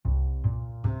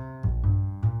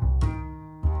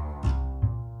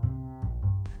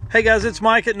Hey guys, it's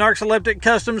Mike at Narcoleptic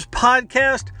Customs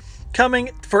Podcast, coming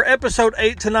for episode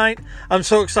 8 tonight. I'm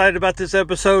so excited about this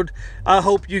episode. I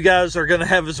hope you guys are going to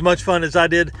have as much fun as I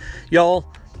did. Y'all,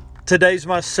 today's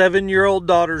my 7-year-old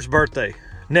daughter's birthday.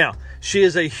 Now, she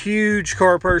is a huge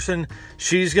car person.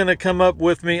 She's going to come up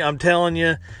with me. I'm telling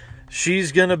you,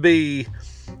 she's going to be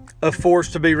a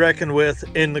force to be reckoned with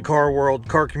in the car world,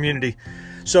 car community.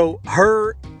 So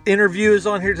her interview is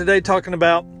on here today, talking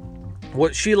about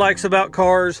what she likes about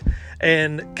cars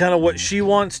and kind of what she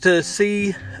wants to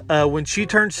see when she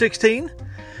turns 16.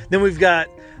 Then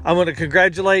I'm going to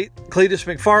congratulate Cletus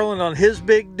McFarland on his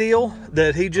big deal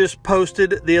that he just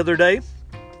posted the other day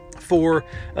for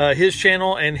his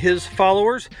channel and his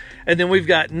followers. And then we've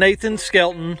got Nathan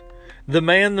Skelton, the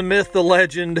man, the myth, the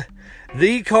legend,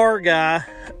 the car guy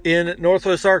in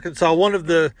Northwest Arkansas, one of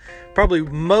the probably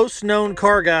most known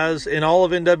car guys in all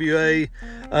of NWA.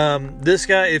 This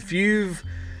guy, if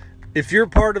you're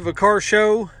part of a car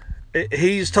show,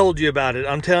 he's told you about it.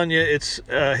 I'm telling you,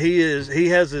 he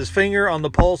has his finger on the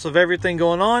pulse of everything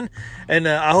going on, and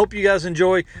I hope you guys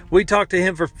enjoy. We talked to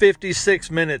him for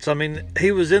 56 minutes. I mean,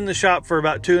 he was in the shop for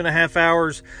about 2.5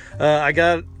 hours. I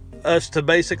got us to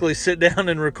basically sit down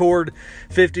and record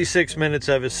 56 minutes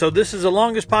of it. So this is the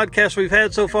longest podcast we've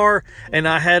had so far, and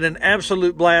I had an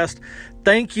absolute blast.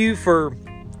 Thank you for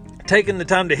taking the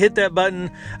time to hit that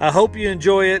button. I hope you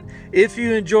enjoy it. If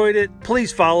you enjoyed it,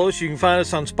 please follow us. You can find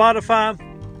us on Spotify.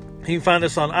 You can find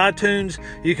us on iTunes.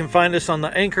 You can find us on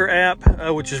the Anchor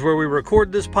app, which is where we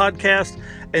record this podcast.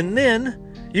 And then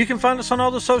you can find us on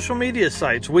all the social media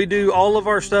sites. We do all of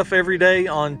our stuff every day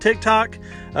on TikTok.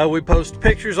 We post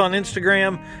pictures on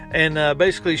Instagram and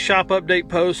basically shop update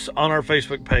posts on our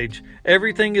Facebook page.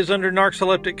 Everything is under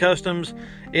Narcoleptic Customs,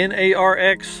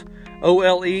 NARXOLEPTIC.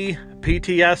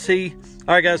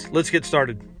 All right, guys, let's get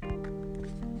started.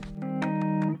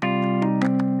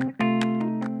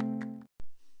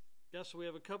 Yeah, so we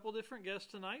have a couple different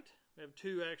guests tonight. We have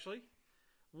two, actually.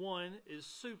 One is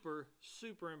super,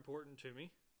 super important to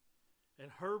me, and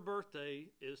her birthday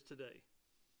is today.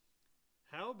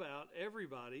 How about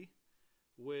everybody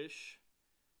wish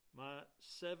my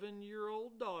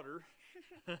 7-year-old daughter,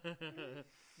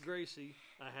 Gracie,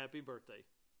 a happy birthday.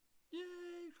 Yay!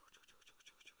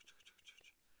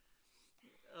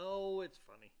 Oh, it's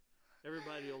funny.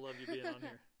 Everybody will love you being on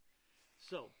here.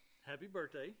 So, happy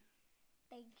birthday.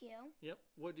 Thank you. Yep.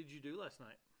 What did you do last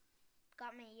night?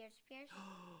 Got my ears pierced.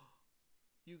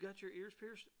 You got your ears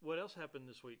pierced? What else happened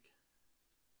this week?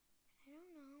 I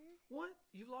don't know. What?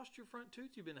 You lost your front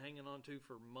tooth you've been hanging on to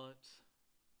for months.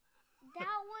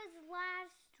 That was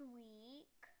last week.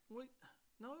 Wait,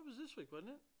 no, it was this week,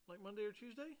 wasn't it? Like Monday or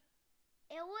Tuesday?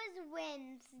 It was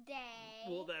Wednesday.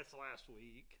 Well, that's last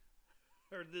week.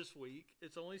 Or this week.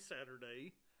 It's only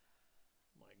Saturday.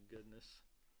 My goodness.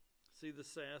 See the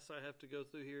sass I have to go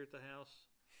through here at the house?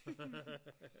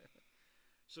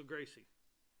 So, Gracie,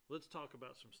 let's talk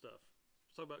about some stuff.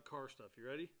 Let's talk about car stuff. You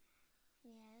ready?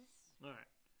 Yes. All right.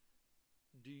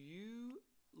 Do you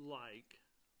like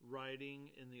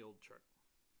riding in the old truck?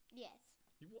 Yes.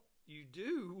 You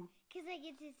do? Because I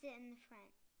get to sit in the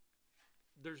front.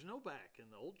 There's no back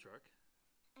in the old truck.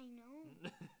 I know.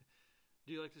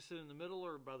 Do you like to sit in the middle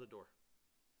or by the door?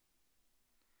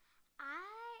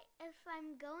 If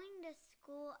I'm going to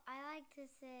school, I like to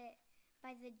sit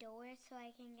by the door so I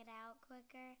can get out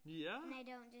quicker. Yeah? And I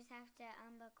don't just have to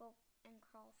unbuckle and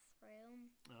crawl through.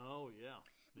 Oh, yeah.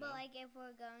 But like if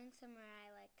we're going somewhere, I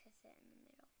like to sit in the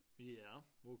middle. Yeah.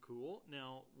 Well, cool.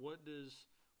 Now,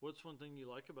 what's one thing you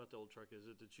like about the old truck? Is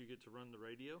it that you get to run the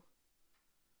radio?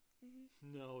 Mm-hmm.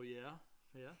 No, yeah.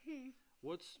 Yeah.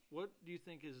 What do you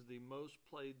think is the most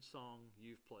played song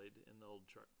you've played in the old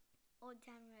truck? Old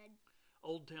Town Road.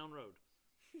 Old Town Road.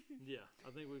 Yeah, I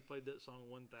think we've played that song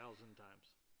 1,000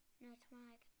 times. No, it's more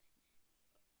like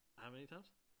How many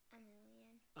times? a million.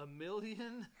 A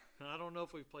million? I don't know if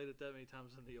we've played it that many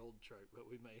times in the old truck, but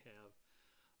we may have.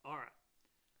 All right,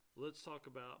 let's talk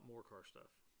about more car stuff.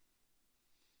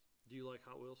 Do you like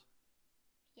Hot Wheels?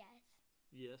 Yes.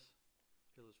 Yes.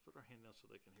 Okay, let's put our hand down so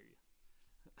they can hear you.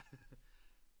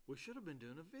 We should have been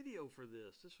doing a video for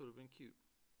this. This would have been cute.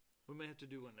 We may have to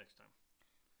do one next time.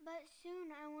 But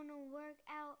soon I want to work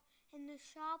out in the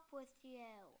shop with you.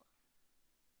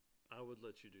 I would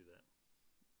let you do that.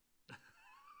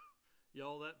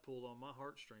 Y'all, that pulled on my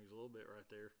heartstrings a little bit right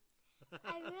there.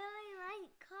 I really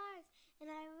like cars, and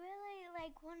I really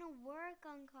want to work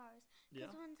on cars.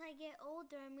 Because once I get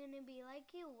older, I'm going to be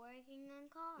like you, working on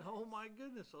cars. Oh my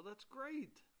goodness, oh that's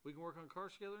great. We can work on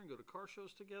cars together and go to car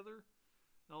shows together.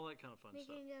 All that kind of fun stuff. We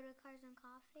can go to Cars and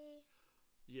Coffee.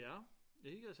 Yeah.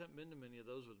 Yeah, you guys haven't been to many of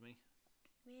those with me.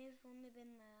 May have only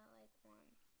been one.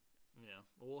 Yeah,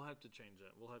 well, we'll have to change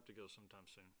that. We'll have to go sometime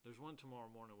soon. There's one tomorrow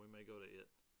morning. We may go to it.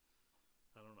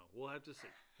 I don't know. We'll have to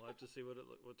see. We'll have to see what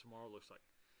tomorrow looks like.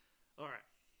 All right.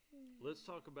 Let's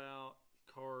talk about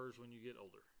cars when you get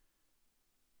older.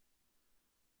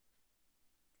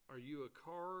 Are you a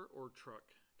car or truck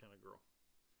kind of girl?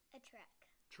 A truck.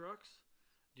 Trucks?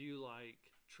 Do you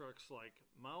like trucks like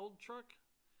my old truck,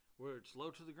 where it's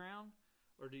low to the ground?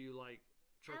 Or do you like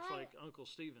trucks like Uncle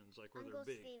Steven's, like where they're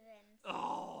big? Stevens.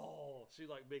 Oh, so you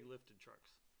like big lifted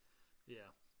trucks. Yeah.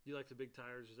 You like the big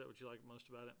tires? Is that what you like most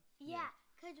about it? Yeah,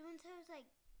 because once I was I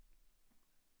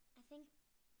think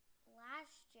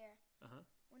last year,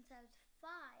 once I was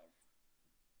 5,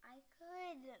 I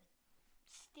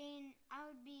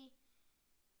would be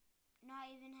not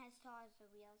even as tall as the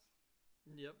wheels.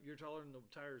 Yep, you're taller than the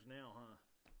tires now, huh?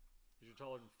 You're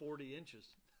taller than 40 inches.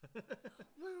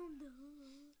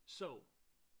 So,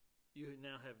 you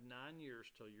now have 9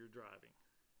 years till you're driving.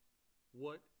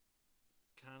 What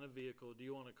kind of vehicle? Do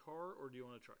you want a car or do you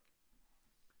want a truck?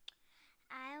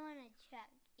 I want a truck,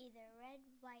 either red,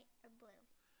 white, or blue.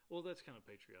 Well, that's kind of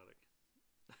patriotic.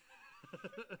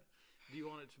 Do you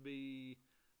want it to be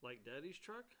like Daddy's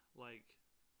truck, like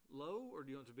low, or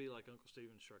do you want it to be like Uncle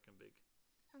Steven's truck and big?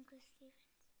 Uncle Steven's.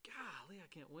 Golly, I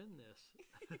can't win this.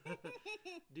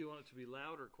 Do you want it to be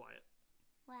loud or quiet?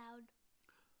 Loud.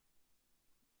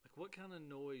 Like, what kind of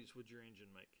noise would your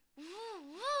engine make?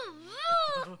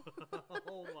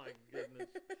 Oh, my goodness.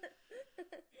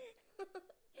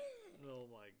 Oh,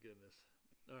 my goodness.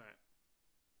 All right.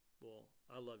 Well,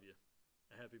 I love you.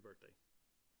 A happy birthday.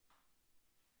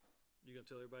 You going to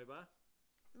tell everybody bye?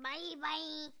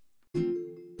 Bye.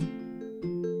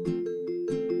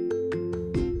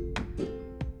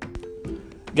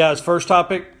 Guys, first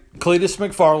topic, Cletus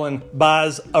McFarland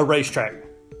buys a racetrack.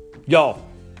 Y'all,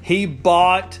 he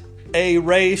bought a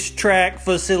racetrack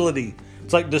facility.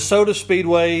 It's like DeSoto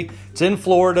Speedway. It's in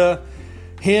Florida.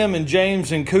 Him and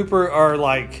James and Cooper are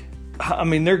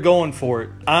they're going for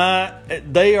it.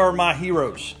 They are my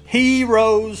heroes.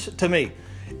 Heroes to me.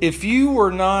 If you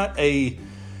were not a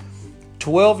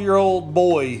 12-year-old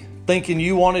boy thinking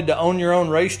you wanted to own your own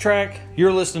racetrack,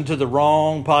 you're listening to the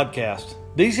wrong podcast.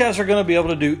 These guys are going to be able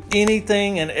to do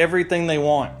anything and everything they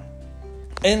want.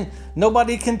 And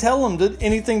nobody can tell them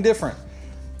anything different.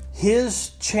 His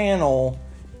channel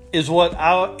is what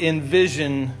I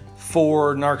envision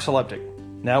for Narcoleptic.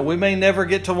 Now, we may never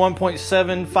get to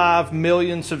 1.75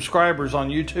 million subscribers on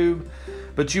YouTube,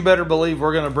 but you better believe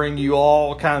we're going to bring you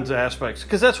all kinds of aspects,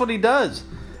 because that's what he does.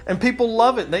 And people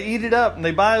love it. They eat it up, and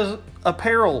they buy his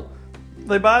apparel.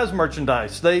 They buy his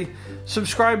merchandise. They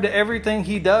subscribe to everything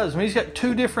he does. I mean, he's got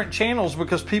 2 different channels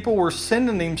because people were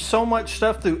sending him so much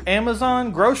stuff through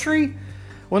Amazon grocery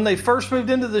when they first moved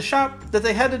into the shop that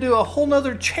they had to do a whole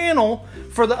nother channel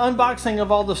for the unboxing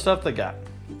of all the stuff they got.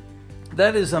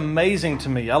 That is amazing to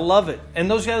me. I love it. And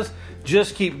those guys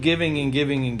just keep giving and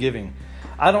giving and giving.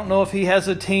 I don't know if he has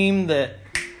a team that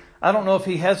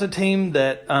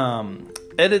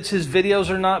edits his videos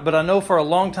or not, but I know for a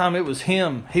long time it was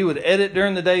him. He would edit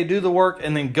during the day, do the work,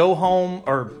 and then go home,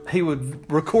 or he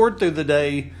would record through the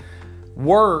day,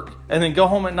 work, and then go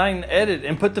home at night and edit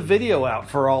and put the video out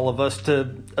for all of us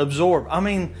to absorb. I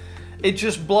mean, it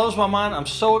just blows my mind. I'm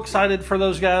so excited for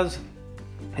those guys.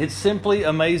 It's simply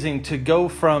amazing to go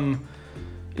from,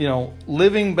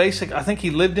 living basic. I think he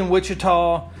lived in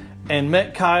Wichita and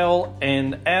met Kyle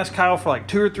and asked Kyle for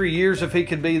 2 or 3 years if he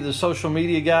could be the social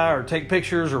media guy or take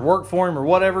pictures or work for him or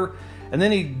whatever. And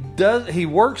then he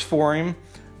works for him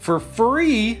for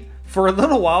free for a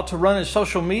little while to run his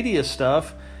social media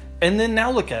stuff. And then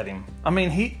now look at him. I mean,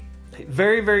 he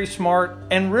very, very smart,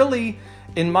 and really,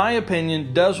 in my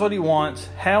opinion, does what he wants,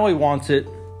 how he wants it.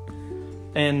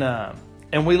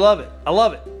 And we love it. I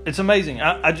love it. It's amazing.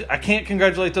 I can't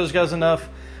congratulate those guys enough.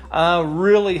 I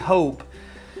really hope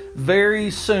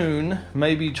very soon,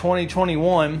 maybe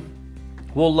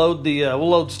 2021, we'll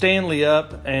load Stanley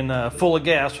up and full of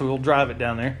gas. We'll drive it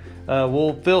down there.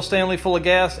 We'll fill Stanley full of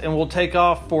gas and we'll take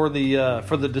off for the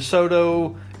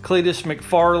DeSoto Cletus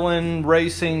McFarland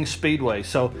Racing Speedway.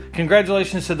 So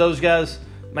congratulations to those guys.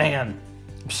 Man,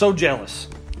 I'm so jealous.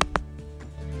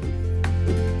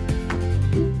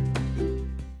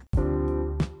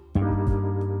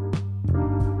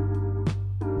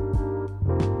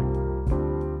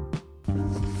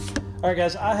 All right,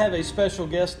 guys, I have a special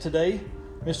guest today.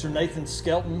 Mr. Nathan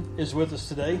Skelton is with us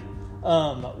today.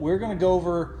 We're going to go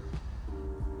over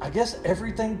I guess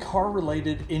everything car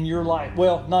related in your life.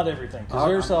 Well, not everything, because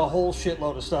there's a whole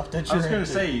shitload of stuff that you're into. I was going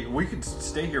to say, we could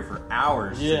stay here for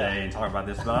hours today and talk about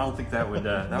this, but I don't think that would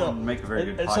would make a very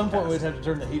good podcast. At some point, we'd have to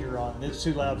turn the heater on, and it's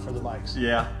too loud for the mics.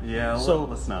 Yeah. So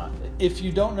let's not. If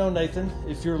you don't know Nathan,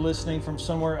 if you're listening from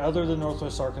somewhere other than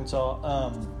Northwest Arkansas,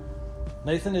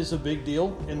 Nathan is a big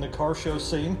deal in the car show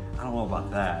scene. I don't know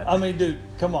about that. I mean, dude,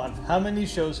 come on. How many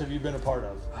shows have you been a part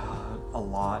of? A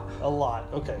lot. A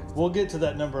lot. Okay. We'll get to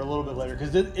that number a little bit later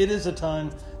because it is a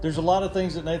ton. There's a lot of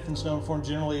things that Nathan's known for, and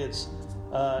generally it's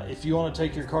if you want to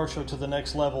take your car show to the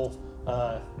next level,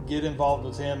 get involved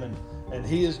with him, and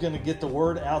he is going to get the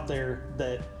word out there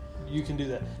that you can do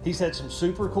that. He's had some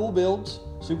super cool builds,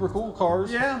 super cool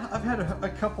cars. Yeah, I've had a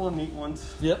couple of neat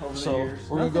ones over the years.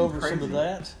 We're going to go over some of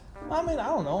that. I mean, I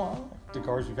don't know the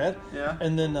cars you've had. Yeah.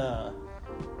 And then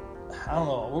I don't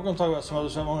know. We're going to talk about some other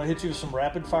stuff. I'm going to hit you with some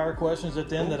rapid fire questions at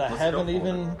the end that I haven't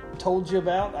even told you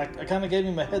about. I kind of gave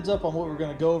him a heads up on what we're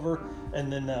going to go over.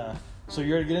 And then, so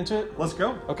you ready to get into it? Let's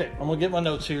go. Okay. I'm going to get my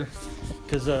notes here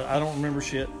because I don't remember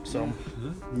shit. So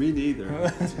Me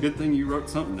neither. It's a good thing you wrote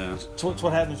something down. It's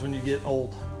what happens when you get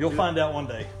old. You'll find out one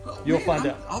day. You'll find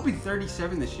out. I'll be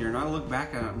 37 this year, and I look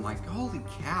back at it, I'm like, holy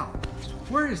cow,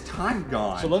 where has time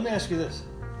gone? So let me ask you this.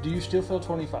 Do you still feel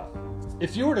 25?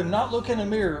 If you were to not look in a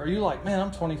mirror, are you like, man,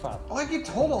 I'm 25? Well, I get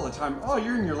told all the time, oh,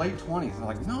 you're in your late 20s. I'm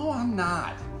like, no, I'm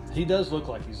not. He does look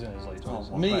like he's in his late 20s.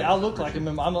 well, Me, I look like I'm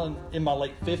in my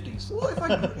late 50s. Well,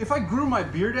 if I grew my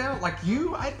beard out like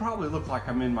you, I'd probably look like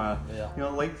I'm in my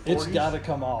late 40s. It's got to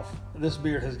come off. This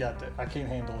beard has got to. I can't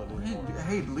handle it anymore.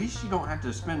 Hey, at least you don't have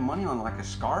to spend money on like a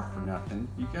scarf or nothing.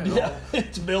 You got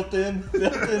it's built-in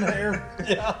hair.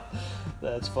 Yeah,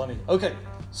 that's funny. Okay,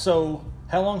 so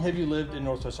how long have you lived in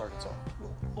Northwest Arkansas?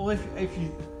 Well,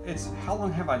 it's how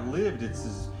long have I lived?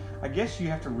 I guess you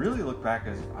have to really look back.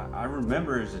 As I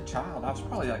remember as a child, I was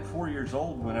probably like 4 years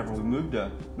old whenever we moved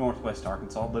to Northwest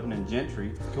Arkansas, living in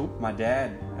Gentry. Cool. My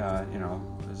dad,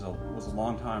 was a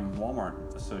longtime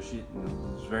Walmart associate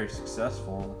and was very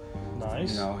successful.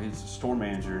 Nice. He's a store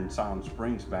manager in Siloam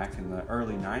Springs back in the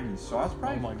early '90s. So I was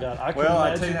probably. Oh my God! I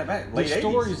tell you that back late the 80s.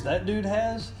 Stories that dude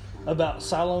has about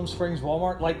Siloam Springs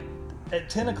Walmart, like. At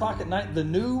 10 o'clock at night, the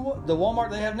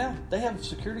Walmart they have now, they have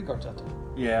security guards out there.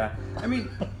 Yeah, I mean,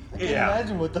 I can't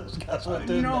imagine what those guys went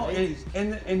through.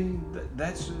 And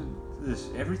that's this.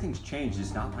 Everything's changed.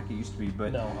 It's not like it used to be.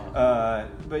 But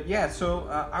but yeah. So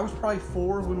I was probably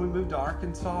 4 when we moved to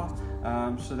Arkansas.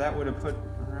 So that would have put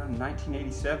around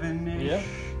 1987-ish. Yeah,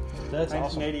 that's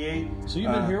 1988. Awesome. So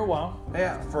you've been here a while.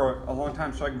 Yeah, for a long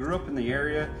time. So I grew up in the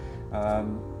area.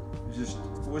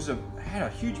 Had a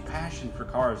huge passion for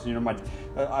cars.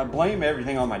 I blame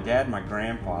everything on my dad and my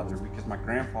grandfather because my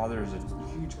grandfather is a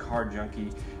huge car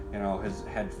junkie. Has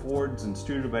had Fords and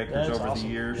Studebakers over the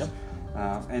years. Yep.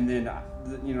 And then,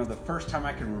 the first time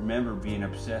I can remember being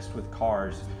obsessed with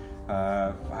cars,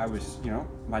 I was,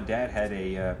 my dad had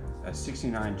a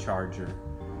 '69 Charger.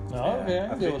 Oh, okay, I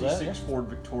can deal with that. A 56 Ford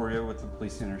Victoria with a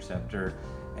police interceptor.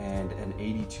 And an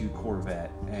 '82 Corvette,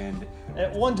 and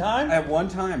at one time,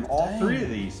 all three of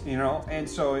these, and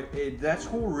so that's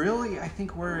really, I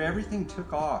think, where everything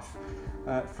took off.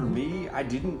 For me, I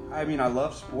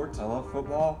love sports, I love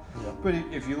football, but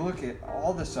if you look at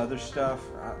all this other stuff,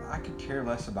 I could care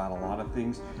less about a lot of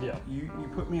things. Yeah. You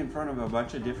put me in front of a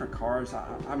bunch of different cars.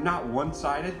 I'm not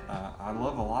one-sided. I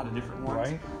love a lot of different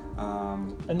ones.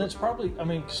 Right. And that's probably,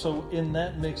 so in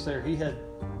that mix there, he had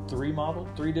three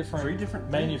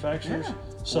different manufacturers. Yeah.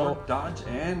 So Ford, Dodge,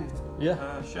 and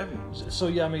Chevy.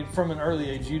 So from an early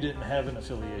age, you didn't have an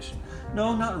affiliation.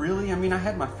 No, not really. I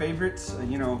had my favorites.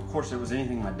 Of course, it was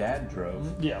anything my dad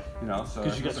drove. Yeah. So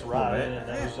because you got to ride in it.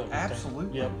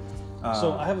 Absolutely. Yep.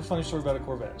 So I have a funny story about a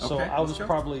Corvette. So I was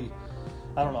probably,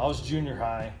 I don't know, I was junior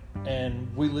high,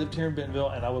 and we lived here in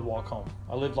Bentonville, and I would walk home.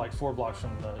 I lived like 4 blocks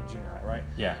from the junior high, right?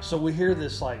 Yeah. So we hear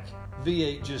this like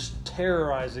V8 just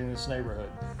terrorizing this neighborhood.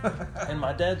 And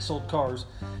my dad sold cars,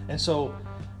 and so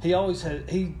he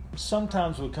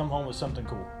sometimes would come home with something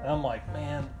cool. And I'm like,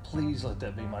 man, please let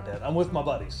that be my dad. I'm with my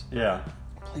buddies. Yeah.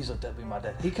 Please let that be my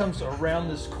dad. He comes around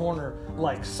this corner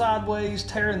like sideways,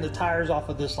 tearing the tires off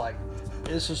of this, like,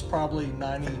 this is probably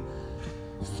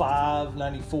 95,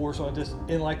 94, so just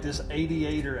in like this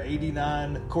 88 or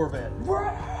 89 Corvette.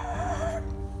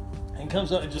 And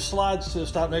comes up and just slides to a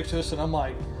stop next to us, and I'm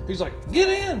like, he's like, get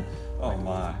in. Oh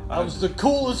my. I was the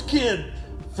coolest kid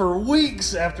for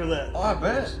weeks after that. Oh, I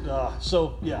bet.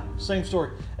 So yeah, same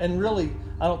story. And really,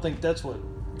 I don't think that's what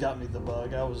got me the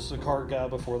bug. I was a car guy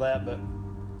before that, but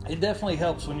It definitely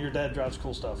helps when your dad drives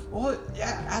cool stuff. Well,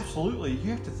 yeah, absolutely. You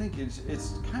have to think it's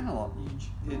kind of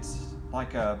it's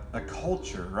like a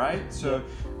culture, right? So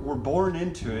we're born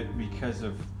into it because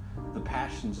of the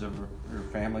passions of your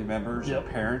family members or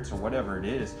parents or whatever it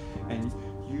is, and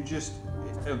you just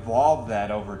evolve that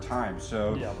over time.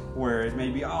 So where it may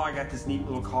be, oh, I got this neat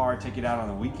little car, I take it out on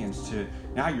the weekends, to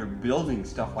now you're building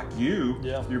stuff like you're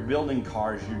building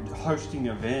cars, you're hosting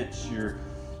events, you're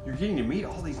getting to meet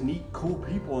all these neat, cool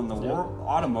people in the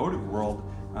automotive world.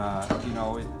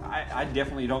 I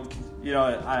definitely don't,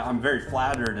 I'm very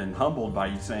flattered and humbled by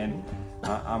you saying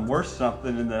I'm worth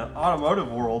something in the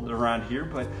automotive world around here,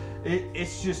 but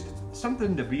it's just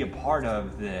something to be a part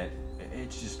of that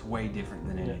it's just way different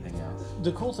than anything else.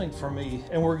 The cool thing for me,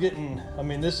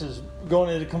 and this is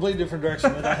going in a completely different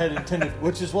direction than I had intended,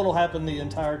 which is what will happen the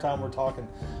entire time we're talking.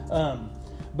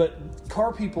 But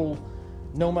car people,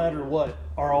 no matter what,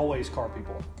 are always car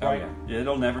people, right? Oh, yeah.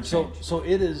 It'll never change. So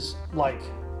it is like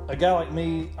a guy like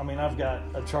me. I mean, I've got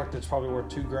a truck that's probably worth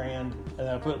 $2,000, and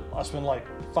I spend like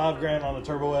 $5,000 on a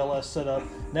Turbo LS setup.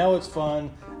 Now it's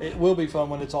fun. It will be fun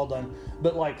when it's all done.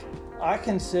 But like, I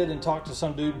can sit and talk to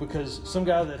some dude because some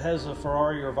guy that has a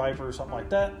Ferrari or a Viper or something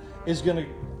like that is gonna,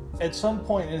 at some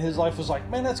point in his life, was like,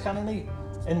 man, that's kind of neat.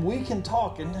 And we can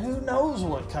talk, and who knows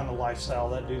what kind of lifestyle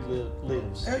that dude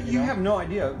lives. You have no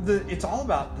idea. It's all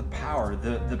about the power,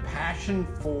 the passion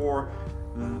for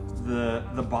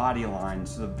the body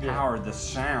lines, the power, the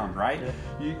sound, right?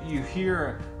 Yeah. You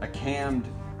hear a cammed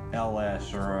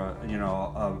LS or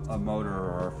a motor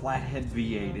or a flathead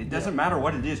V8. It doesn't matter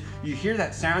what it is. You hear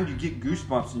that sound, you get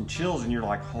goosebumps and chills, and you're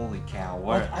like, holy cow,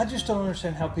 what? I just don't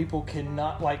understand how people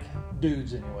cannot, like,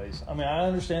 dudes anyways. I mean, I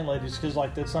understand ladies because,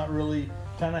 like, that's not really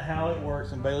kind of how it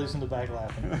works, and Bailey's in the back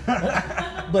laughing.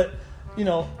 But,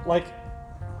 like,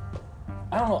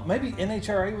 I don't know, maybe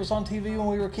NHRA was on TV when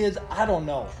we were kids. I don't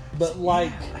know. But,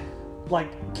 like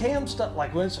cam stuff,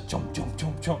 like when it's jump, jump,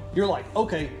 jump, jump, you're like,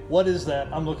 okay, what is that?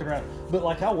 I'm looking around. But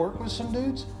like, I work with some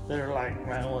dudes that are like,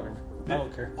 man, whatever. I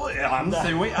don't care. Well, yeah, I'm the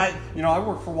same way. I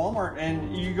work for Walmart,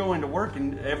 and you go into work,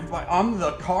 and everybody, I'm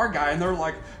the car guy, and they're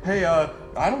like, hey,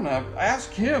 I don't know,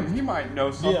 ask him, he might know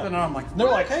something. And I'm like, they're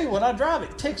like, hey, when I drive,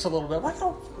 it ticks a little bit. Like, I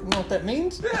don't know what that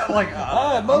means. Yeah, like,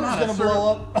 motor's gonna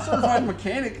blow up. Certified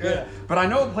mechanic, but I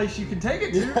know a place you can take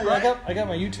it to. Yeah, right? I got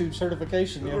my YouTube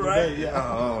certification the other day. Yeah.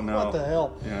 Oh no. What the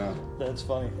hell? Yeah. That's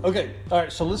funny. Okay, all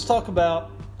right. So let's talk about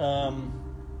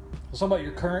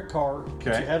your current car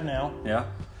that you have now. Yeah.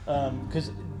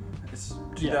 Because it's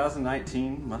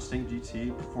 2019 Mustang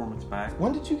GT Performance Pack.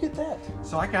 When did you get that?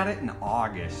 So I got it in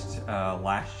August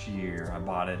last year. I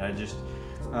bought it. I just.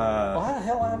 Why the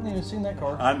hell I haven't even seen that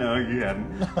car? I know you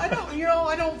hadn't. I don't.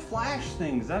 I don't flash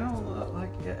things. I don't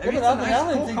like. I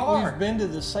didn't think we've been to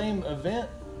the same event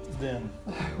then.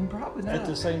 Probably not. At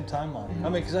the same timeline. I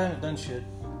mean, because I haven't done shit.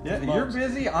 Yeah, you're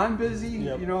busy. I'm busy.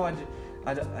 Yep.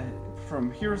 I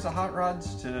from Heroes of Hot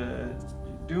Rods to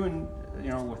doing.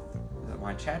 With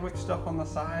my Chadwick stuff on the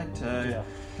side to,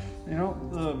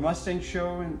 the Mustang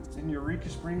show in Eureka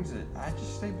Springs, I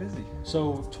just stay busy.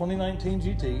 So 2019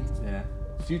 GT. Yeah.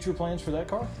 Future plans for that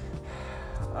car?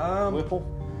 Whipple?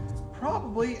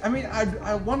 Probably. I mean,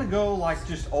 I want to go like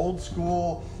just old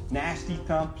school, nasty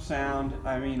thump sound.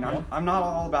 I mean, I'm not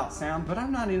all about sound, but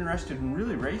I'm not interested in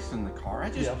really racing the car.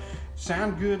 I just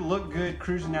sound good, look good,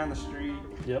 cruising down the street.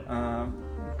 Yep.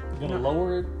 You gonna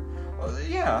lower it?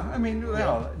 Yeah, I mean,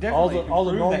 definitely all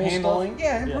the normal handling. stuff.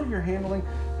 Yeah, improve your handling.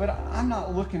 But I'm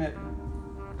not looking at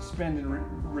spending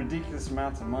ridiculous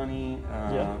amounts of money,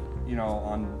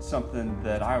 on something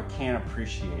that I can't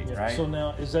appreciate. Yeah. Right. So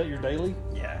now, is that your daily?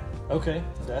 Yeah. Okay,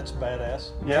 that's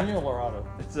badass. Yeah. Manual or auto?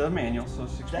 It's a manual, so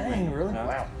 6. Dang, really? No.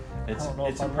 Wow.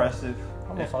 It's impressive.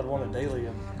 I don't know if I'd want a daily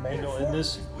manual in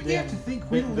this. You have to think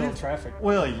we live traffic.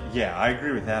 Well, yeah, I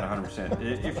agree with that 100%.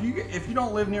 If you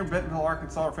don't live near Bentonville,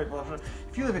 Arkansas, or Fayetteville,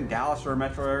 if you live in Dallas or a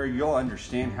metro area, you'll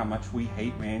understand how much we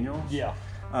hate manuals. Yeah.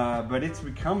 But it's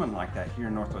becoming like that here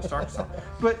in Northwest Arkansas.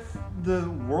 But the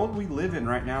world we live in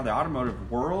right now, the automotive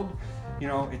world,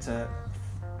 it's a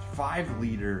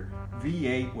 5-liter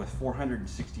V8 with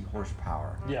 460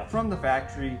 horsepower. Yeah. From the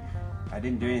factory. I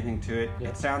didn't do anything to it. Yeah.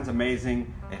 It sounds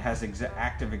amazing. It has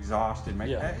active exhaust. It's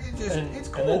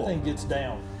cool. And that thing gets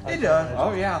down. It does.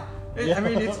 Oh yeah. I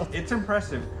mean, it's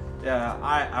impressive.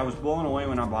 I was blown away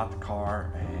when I bought the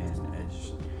car, and it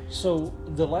just. So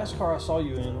the last car I saw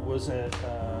you in was at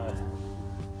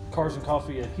Cars and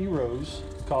Coffee at Heroes.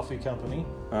 Coffee Company.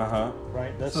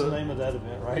 Right? That's So, the name of that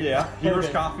event, right? Yeah, Heroes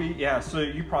Okay. Coffee. Yeah, so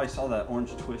you probably saw that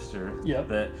orange Twister. Yep.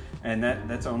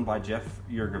 That's owned by Jeff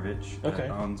Yurgovich. Okay.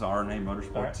 That owns RNA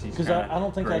Motorsports. Because I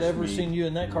don't think I'd ever seen you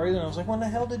in that car either. And I was like, when the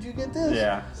hell did you get this?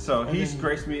 Yeah, so And he's then-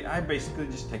 graced me. I basically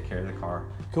just take care of the car.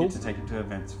 Cool. Get to take it to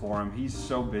events for him. He's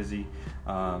so busy.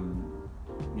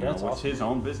 That's with awesome. his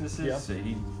own businesses. Yeah. So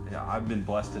I've been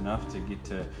blessed enough to get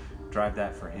to drive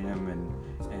that for him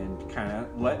and kind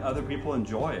of let other people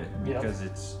enjoy it Yeah. because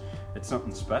it's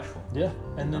something special. Yeah.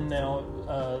 And then now,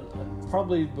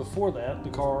 probably before that, the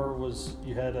car was,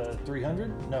 you had a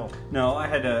 300? No, I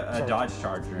had a Charger. Dodge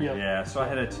Charger. Yep. Yeah, so I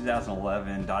had a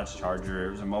 2011 Dodge Charger.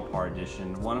 It was a Mopar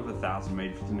edition, one of 1,000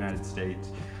 made for the United States.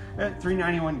 It had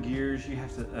 391 gears. You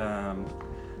have to.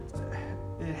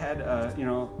 It had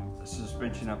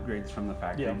suspension upgrades from the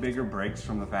factory, Yeah. bigger brakes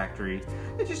from the factory.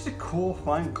 It's just a cool,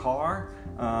 fun car.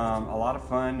 A lot of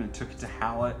fun. I took it to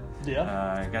Hallett.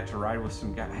 Yeah. I got to ride with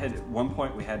some guys. At one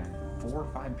point, we had 4 or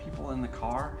 5 people in the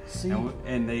car, See?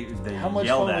 and they How much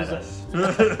yelled fun at was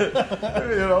us.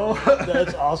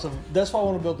 That's awesome. That's why I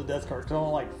want to build the death car. Because I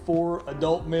want like 4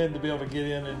 adult men to be able to get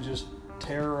in and just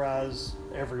terrorize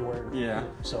everywhere. Yeah.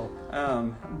 So.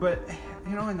 But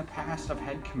in the past, I've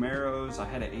had Camaros. I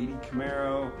had an '80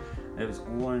 Camaro. It was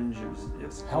orange. It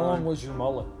was. How long was your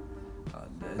mullet?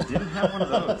 Didn't have one of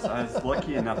those. I was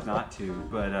lucky enough not to.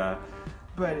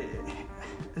 But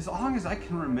as long as I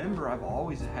can remember, I've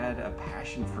always had a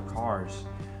passion for cars.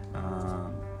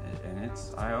 And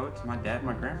I owe it to my dad and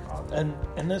my grandfather.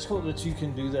 And that's cool that you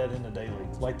can do that in the daily.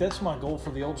 Like, that's my goal for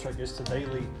the old truck, is to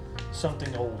daily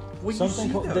something old. Well, you something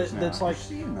see cool those that's now. like You're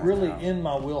seeing that really now. in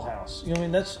my wheelhouse. You know what I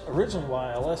mean? That's originally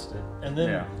why I left it. And then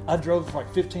Yeah. I drove for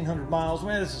like 1,500 miles.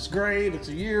 Man, this is great. It's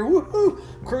a year. Woohoo!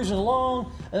 Cruising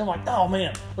along. And I'm like, oh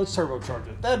man, let's turbocharge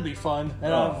it. That'd be fun.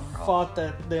 And Oh, I've gosh. fought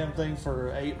that damn thing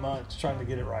for 8 months trying to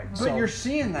get it right. But you're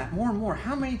seeing that more and more.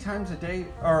 How many times a day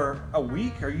or a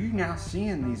week are you now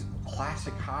seeing these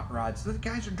classic hot rods that the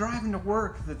guys are driving to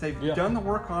work, that they've Yeah. done the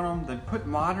work on them, they've put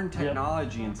modern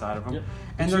technology inside of them, Yep.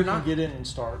 and But they're you not can get in and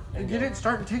start. And get go. it,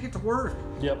 start and take it to work.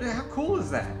 Yep. How cool is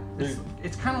that? Dude.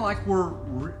 It's kind of like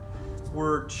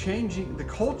we're changing. The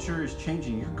culture is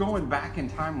changing. You're going back in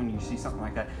time when you see something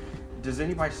like that. Does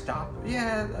anybody stop?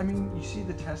 Yeah, I mean, you see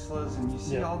the Teslas and you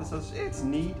see Yeah. all this other. It's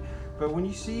neat, but when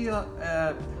you see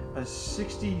a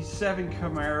 67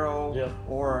 Camaro Yep.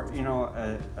 or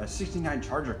a 69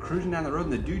 Charger cruising down the road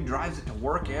and the dude drives it to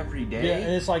work every day. Yeah,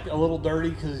 and it's like a little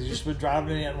dirty because he's just been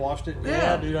driving it and washed it. Yeah.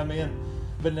 Yeah, dude, I'm in.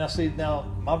 But now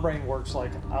my brain works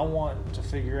like I want to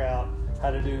figure out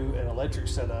how to do an electric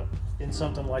setup in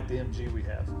something like the MG we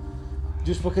have.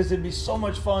 Just because it'd be so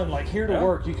much fun. Like here to Yeah.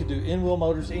 work, you could do in-wheel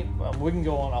motors. We can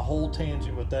go on a whole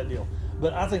tangent with that deal.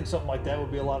 But I think something like that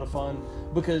would be a lot of fun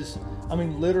because, I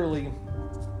mean, literally,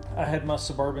 I had my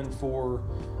Suburban for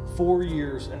 4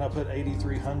 years and I put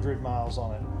 8,300 miles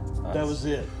on it. That was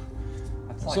it.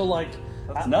 That's So like,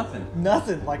 that's nothing.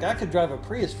 Nothing. Like I could drive a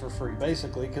Prius for free,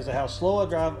 basically, because of how slow I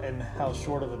drive and how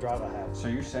short of a drive I have So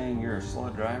you're saying you're a slow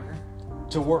driver?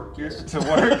 to work. Yes. To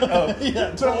work? Oh, Yeah,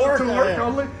 to to work To I work am.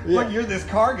 only? Yeah. Like you're this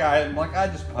car guy, and like I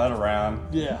just putt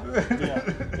around. Yeah,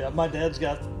 yeah. My dad's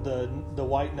got the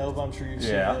white Nova. I'm sure you've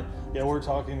seen Yeah. it. Yeah, we're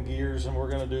talking gears, and we're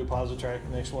gonna do a Positrack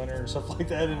next winter and stuff like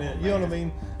that. And you know what I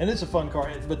mean? And it's a fun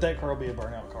car, but that car will be a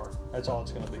burnout car. That's all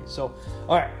it's gonna be. So,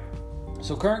 all right.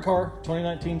 So current car,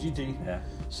 2019 GT. Yeah.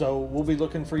 So we'll be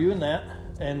looking for you in that.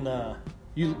 And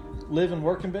you live and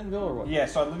work in Bentonville or what? Yeah,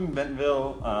 so I live in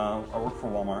Bentonville. I work for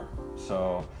Walmart.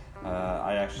 So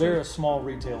I actually. They're a small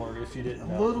retailer, if you didn't a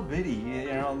know. little bitty.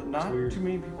 Not weird. too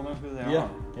many people know who they Yeah,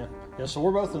 are. yeah. So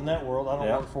we're both in that world. I don't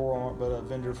Yeah. work for Walmart, but a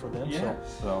vendor for them. Yeah.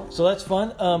 So that's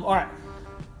fun. All right.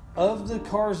 Of the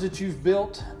cars that you've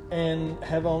built and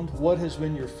have owned, what has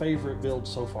been your favorite build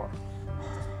so far?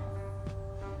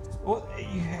 Well,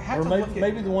 you have Or to maybe, look at,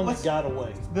 maybe the one that let's- got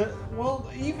away.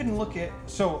 Even look at.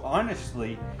 So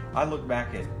honestly, I look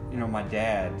back at my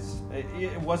dad's.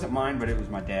 It wasn't mine, but it was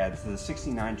my dad's. The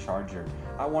 '69 Charger.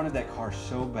 I wanted that car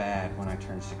so bad when I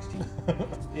turned 16.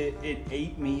 it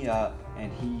ate me up,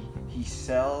 and he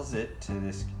sells it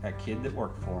to a kid that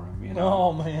worked for him.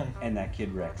 Oh man. And that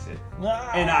kid wrecks it.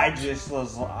 Ah. And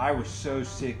I was so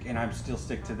sick, and I'm still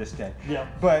sick to this day. Yeah.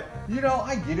 But,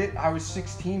 I get it. I was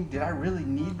 16. Did I really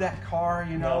need that car,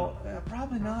 No.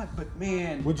 Probably not, but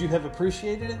man. Would you have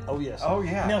appreciated it? Oh yes. Oh,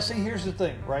 yeah. Now see, here's the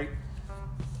thing, right?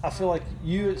 I feel like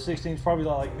you at 16 is probably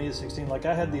not like me at 16. Like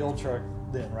I had the old truck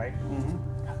then, right? Mhm.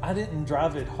 I didn't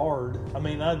drive it hard. I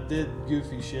mean, I did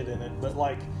goofy shit in it, but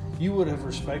like you would have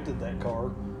respected that car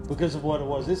because of what it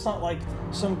was. It's not like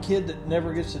some kid that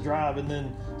never gets to drive and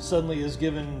then suddenly is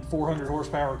given 400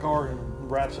 horsepower car and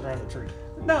wraps it around the tree.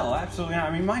 No, absolutely not.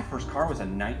 I mean, my first car was a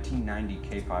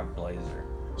 1990 K5 Blazer.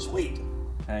 Sweet.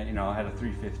 You know, I had a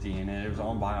 350 in it. It was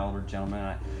owned by an older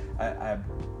gentleman. I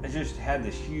just had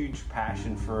this huge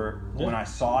passion for it. When I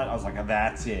saw it, I was like,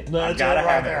 that's it. That's I gotta it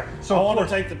right have there. it. So I want to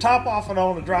take the top off and I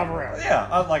want to drive around.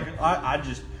 Yeah,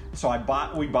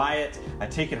 we buy it, I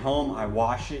take it home, I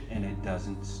wash it, and it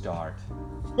doesn't start.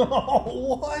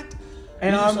 What?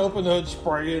 And you just open the hood,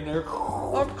 spray in there.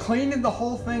 I'm cleaning the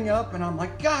whole thing up, and I'm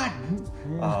like, God.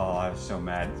 Oh, I was so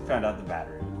mad. Found out the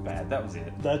battery was bad. That was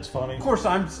it. That's funny. Of course,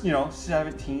 I'm,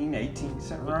 17, 18,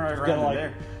 right around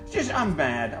there. I'm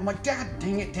mad. I'm like, God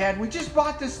dang it, Dad. We just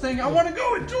bought this thing. I want to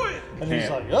go enjoy it. And he's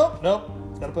like, oh, nope.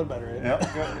 Got to put a battery in. Yep.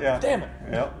 Yeah. Damn it.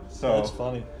 Yep. So that's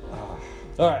funny.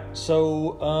 All right.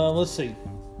 So let's see.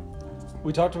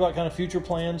 We talked about kind of future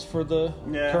plans for the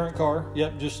current car.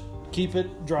 Yep. Just keep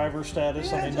it driver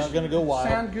status. I mean, not going to go wild.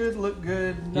 Sound good, look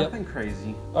good, nothing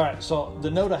crazy. All right. So the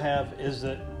note I have is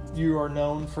that you are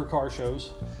known for car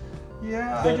shows.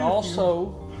 Yeah. But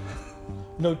also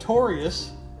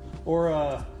notorious,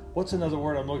 or what's another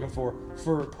word I'm looking for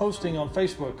posting on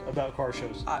Facebook about car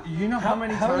shows. You know how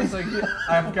many times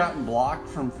I've gotten blocked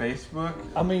from Facebook?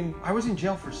 I mean, I was in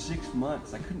jail for 6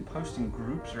 months. I couldn't post in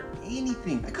groups or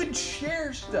anything. I couldn't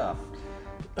share stuff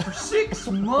for 6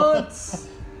 months.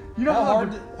 You know how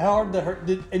hard that hurt?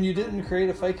 And you didn't create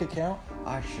a fake account?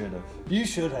 I should have. You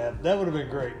should have. That would have been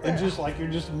great. And just like you're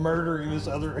just murdering this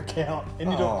other account, and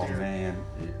you don't care. Oh man,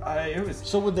 it was.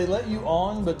 So would they let you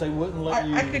on, but they wouldn't let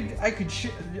you?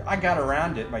 I got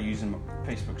around it by using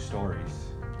Facebook Stories.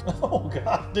 Oh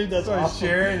God, dude, that's so awesome.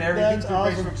 Sharing everything through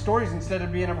awesome. Facebook Stories instead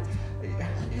of being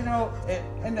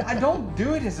and I don't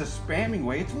do it as a spamming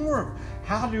way. It's more of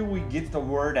how do we get the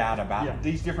word out about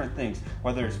these different things,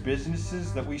 whether it's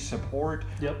businesses that we support.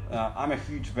 Yep. I'm a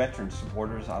huge veteran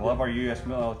supporter. I love our U.S.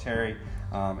 military.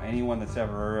 Anyone that's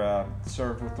ever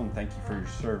served with them, thank you for your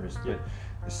service. But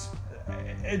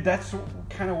that's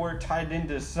kind of where it tied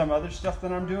into some other stuff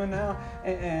that I'm doing now,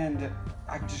 and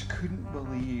I just couldn't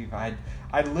believe I'd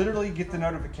literally get the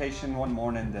notification one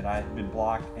morning that I had been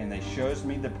blocked, and they shows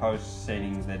me the post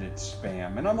saying that it's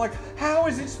spam, and I'm like, how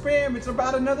is it spam? It's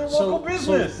about another local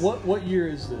business. So what year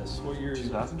is this? What year is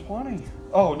 2020?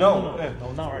 Oh no,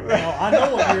 not right now. I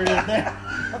know what year it is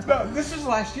now. No, this was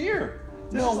last year.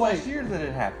 This was last year that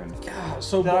it happened. God,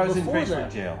 so that I was in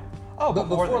Facebook jail. Oh, but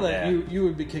before that, you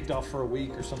would be kicked off for a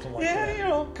week or something like that.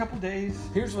 Yeah, a couple days.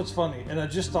 Here's what's funny, and I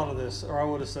just thought of this, or I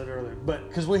would have said earlier, but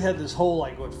because we had this whole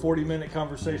 40-minute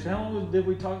conversation. How long did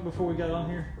we talk before we got on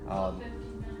here?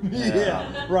 15 minutes.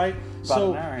 Yeah, right. About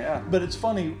an hour, yeah. But it's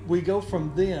funny. We go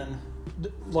from then, to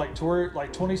where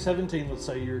 2017. Let's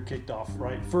say you're kicked off,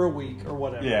 right, for a week or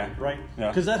whatever. Yeah. Right. Yeah.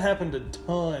 Because that happened a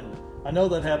ton. I know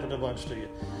that happened a bunch to you.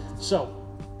 So.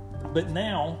 But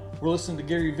now we're listening to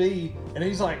Gary Vee, and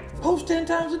he's like, post 10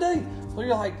 times a day. So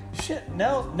you're like, shit.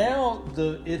 Now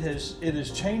it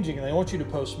is changing, and they want you to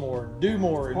post more, and do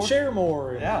more, and share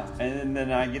more. And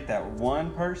then I get that one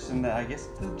person that I guess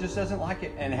just doesn't like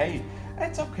it, and hey,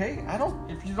 that's okay.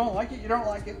 If you don't like it, you don't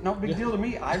like it. No big deal to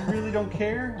me. I really don't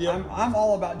care. I'm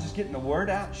all about just getting the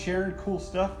word out, sharing cool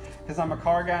stuff, because I'm a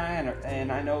car guy,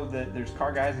 and I know that there's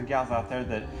car guys and gals out there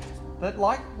that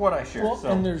like what I share. Well,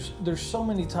 and there's so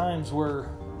many times where,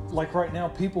 like right now,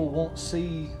 people won't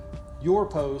see your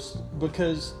post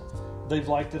because they've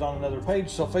liked it on another page.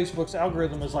 So Facebook's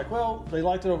algorithm is like, well, they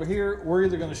liked it over here. We're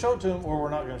either going to show it to them or we're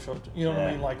not going to show it to them. You know what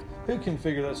I mean? Like, who can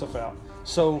figure that stuff out?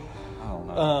 So, I don't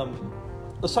know.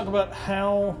 Let's talk about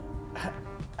how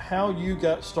you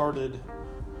got started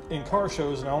in car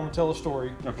shows, and I want to tell a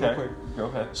story real quick. Go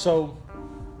ahead. So,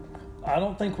 I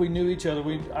don't think we knew each other.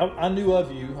 I knew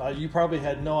of you. You probably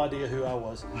had no idea who I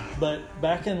was. But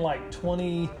back in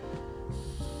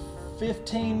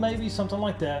 2015, maybe, something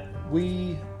like that,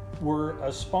 we were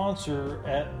a sponsor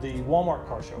at the Walmart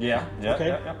car show. Yeah.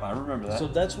 Okay? I remember that. So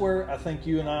that's where I think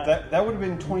you and I... That would have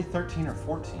been 2013 or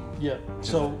 14. Yeah.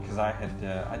 Because I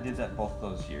did that both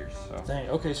those years. So. Dang.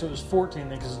 Okay, so it was 14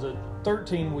 then, because the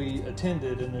 13 we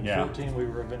attended, and then 14 we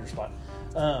were a vendor spot.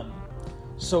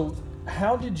 So...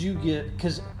 How did you get,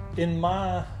 because in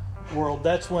my world,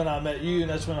 that's when I met you, and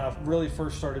that's when I really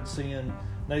first started seeing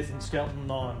Nathan Skelton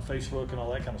on Facebook and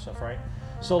all that kind of stuff, right?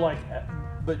 So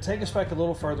but take us back a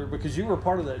little further, because you were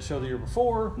part of that show the year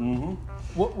before. Mm-hmm.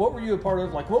 What were you a part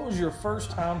of? What was your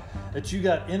first time that you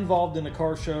got involved in a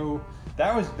car show?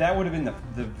 That would have been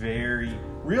the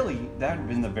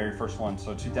very first one.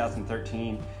 So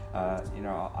 2013. I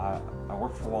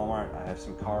work for Walmart. I have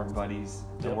some car buddies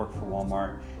that work for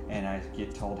Walmart, and I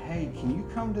get told, hey, can you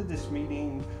come to this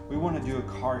meeting? We want to do a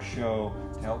car show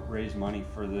to help raise money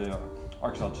for the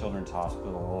Arkansas Children's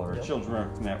Hospital or Yep.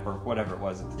 Children's Network, whatever it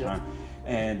was at the Yep. time.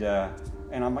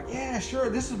 And I'm like, yeah, sure,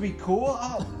 this would be cool.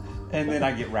 Oh. And then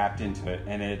I get wrapped into it,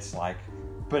 and it's like,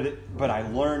 but I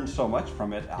learned so much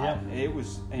from it. Yeah. It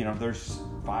was, there's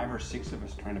 5 or 6 of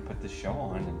us trying to put this show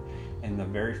on, and the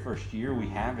very first year we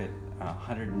have it,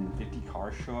 150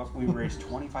 cars show up. We raised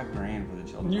 $25,000 for the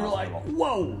children's And you're hospital. like,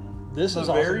 whoa, this is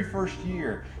the awesome. very first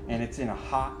year, and it's in a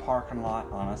hot parking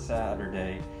lot on a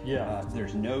Saturday. Yeah.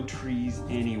 There's no trees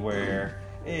anywhere.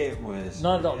 It was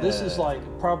Not at all. This is like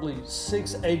probably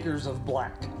 6 acres of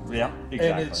black. Yeah,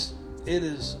 exactly. And it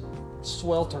is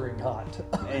sweltering hot.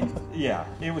 And yeah,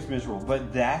 it was miserable.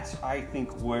 But that's, I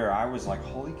think, where I was like,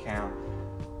 holy cow,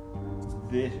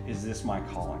 is this my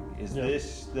calling? Is Yep.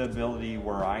 this the ability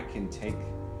where I can take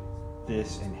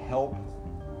this and help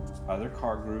other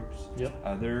car groups, Yep.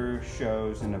 other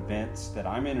shows and events that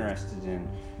I'm interested in,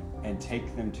 and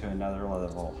take them to another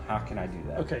level? How can I do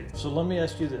that? Okay, so let me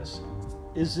ask you this.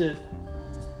 Is it,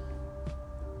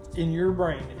 in your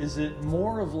brain, is it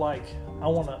more of like,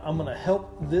 I'm gonna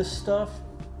help this stuff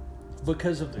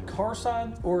because of the car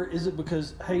side, or is it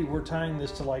because, hey, we're tying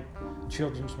this to like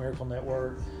Children's Miracle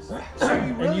Network,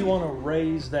 and you want to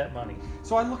raise that money?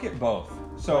 So I look at both.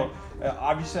 So Right.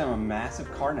 obviously I'm a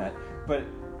massive car nut, but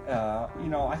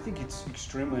I think it's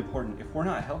extremely important if we're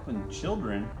not helping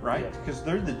children, right? Yeah. Because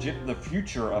they're the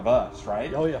future of us,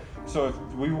 right? Oh yeah. So if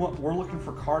we're looking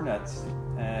for car nuts,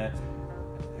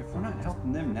 if we're not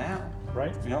helping them now,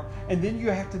 Right. and then you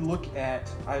have to look at.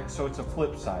 So it's a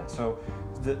flip side. So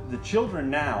the children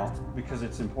now, because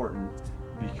it's important,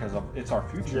 because it's our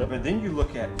future. Yep. But then you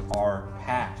look at our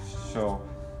past. So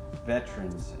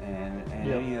veterans and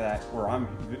Yep. any of that, where I'm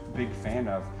a big fan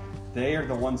of. They are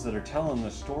the ones that are telling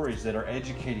the stories that are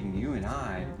educating you and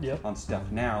I Yep. on stuff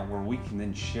now, where we can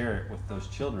then share it with those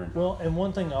children. Well, and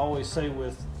one thing I always say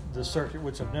with the circuit,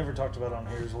 which I've never talked about on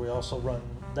here, is we also run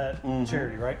that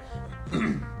charity, right?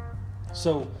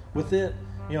 So with it,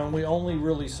 and we only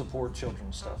really support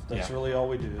children's stuff. That's Yeah. really all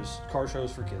we do is car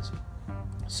shows for kids.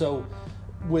 So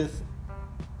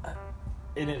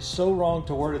and it's so wrong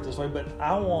to word it this way, but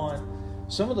I want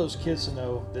some of those kids to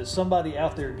know that somebody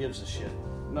out there gives a shit.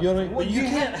 You know what I mean? Well, you you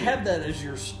can't have to. have that as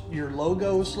your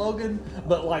logo slogan,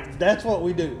 but like that's what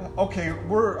we do. Okay,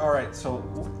 we're all right. So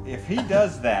if he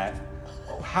does that,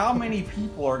 how many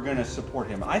people are going to support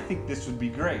him? I think this would be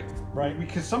great, Right.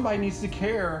 Because somebody needs to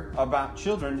care about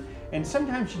children, and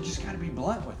sometimes you just got to be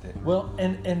blunt with it. Well,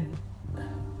 and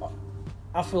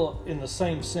I feel in the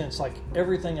same sense, like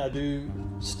everything I do,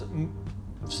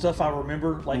 stuff I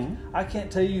remember, like I can't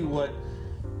tell you what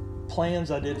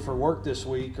plans I did for work this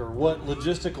week or what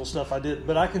logistical stuff I did,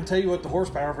 but I can tell you what the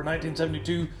horsepower for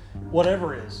 1972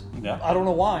 whatever is. Yeah. I don't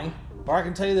know why, or I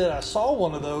can tell you that I saw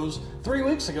one of those 3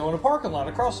 weeks ago in a parking lot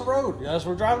across the road, as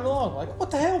we're driving along. Like,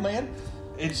 what the hell, man?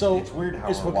 It's weird how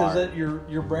it's we're because wired. that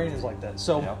your brain is like that.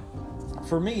 So Yep.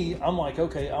 for me, I'm like,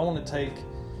 okay, I want to take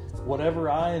whatever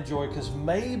I enjoy, because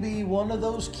maybe one of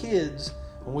those kids,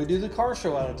 when we do the car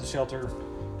show out at the shelter,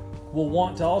 will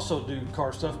want to also do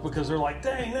car stuff because they're like,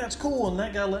 dang, that's cool, and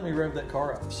that guy let me rev that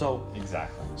car up. So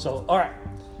Exactly. all right.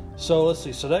 So let's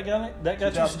see. So that got you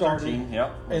started. 2013,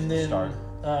 yep, was And the then start.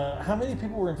 how many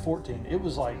people were in 14? It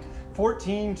was like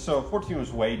 14, so 14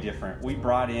 was way different. We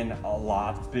brought in a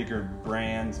lot bigger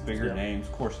brands, bigger Yeah. names.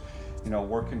 Of course,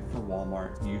 working for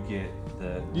Walmart, you get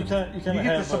you kind of get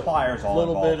have the suppliers a all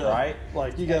little involved, bit of, right?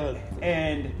 like you got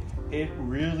And it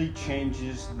really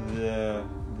changes the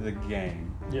game.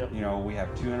 Yep. We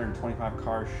have 225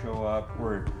 cars show up.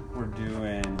 We're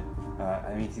doing.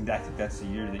 I think that's the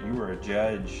year that you were a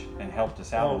judge and helped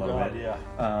us out a little bit. Yeah.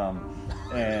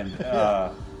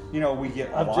 We get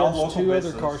a I've lot of judged local 2 other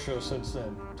business. car shows since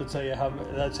then to tell you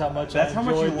that's how much That's I how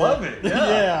much you enjoyed love that. it,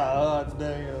 yeah.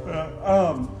 Yeah.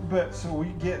 Dang. But so we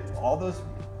get all those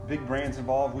big brands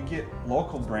involved. We get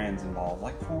local brands involved,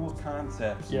 like Four Wheel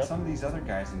Concepts Yep. and some of these other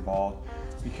guys involved,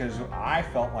 because I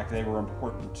felt like they were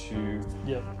important to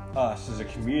Yep. us as a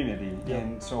community. Yep.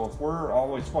 And so if we're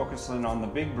always focusing on the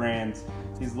big brands,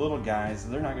 these little guys,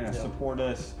 they're not going to Yep. support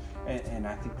us. And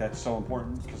I think that's so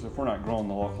important, because if we're not growing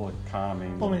the local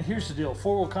economy, Well, I mean, here's the deal.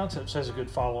 Four Wheel Concepts has a good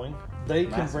following. They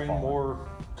can Massive bring following. more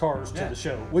cars to Yeah. the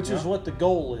show, which is Yeah. what the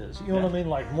goal is. You know what I Yeah. mean?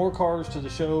 Like more cars to the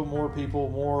show, more people,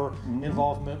 more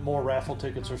involvement, more raffle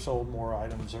tickets are sold, more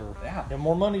items are, Yeah. and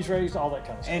more money's raised, all that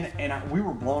kind of stuff. we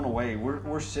were blown away.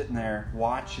 We're sitting there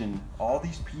watching all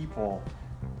these people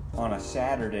on a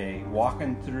Saturday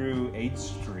walking through 8th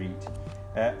Street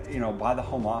by the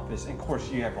home office. And of course,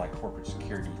 you have like corporate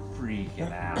security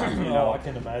freaking out. I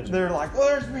can imagine. They're like, well,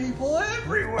 there's people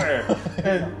everywhere.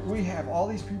 And we have all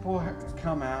these people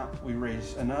come out. We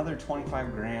raise another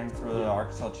 $25,000 for the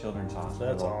Arkansas Children's Hospital.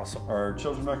 That's awesome. Or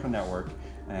Children's Medical Network.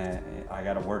 I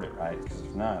got to word it right, because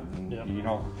if not, then,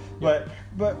 Yep.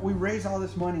 But we raise all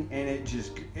this money, and it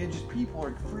just people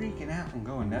are freaking out and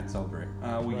going nuts over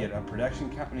it. We get a production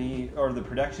company, or the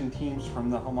production teams from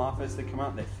the home office. They come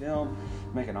out, they film,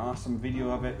 make an awesome video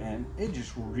of it, and it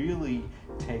just really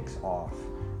takes off.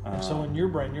 So in your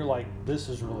brain, you're like, this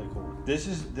is really cool. This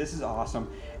is awesome,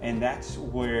 and that's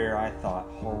where I thought,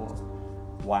 oh,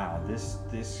 wow, this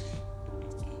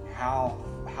how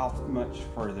much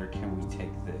further can we take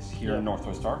this here in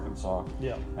Northwest Arkansas?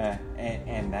 Yeah.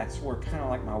 And that's where kind of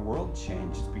like my world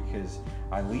changed, because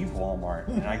I leave Walmart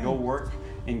and I go work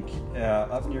in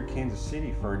up near Kansas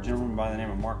City for a gentleman by the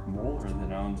name of Mark Mueller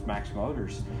that owns Max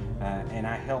Motors, and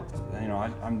I help.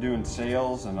 I'm doing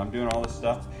sales and I'm doing all this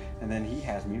stuff, and then he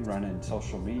has me running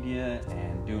social media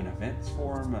and doing events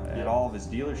for him at all of his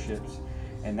dealerships.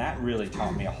 And that really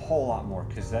taught me a whole lot more,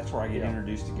 because that's where I get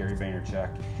introduced to Gary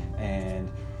Vaynerchuk and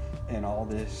all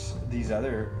these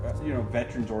other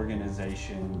veterans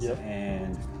organizations.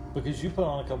 And because you put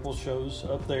on a couple of shows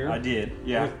up there. I did,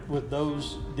 yeah, with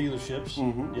those dealerships.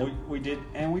 Mm-hmm. Yep. We did,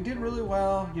 and we did really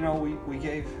well. We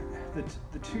gave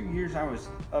the 2 years I was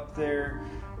up there,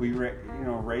 we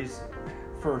raised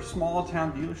for small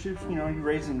town dealerships. You're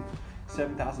raising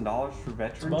 $7,000 for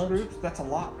veterans groups. That's a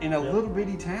lot in a little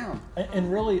bitty town.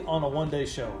 And really on a one-day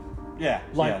show. Yeah.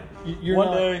 You're one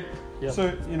not, day. Yep.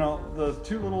 So, those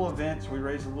two little events, we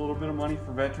raised a little bit of money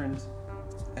for veterans,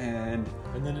 and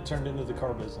then it turned into the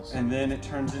car business. And then it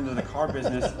turns into the car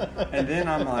business. And then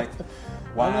I'm like,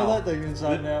 wow. I know that thing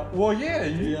inside and out. Well,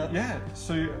 yeah.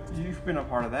 So you've been a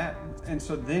part of that. And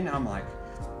so then I'm like,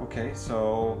 okay,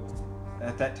 so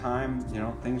at that time,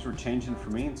 things were changing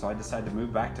for me, and so I decided to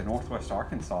move back to Northwest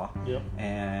Arkansas. Yep.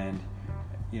 And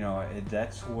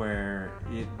that's where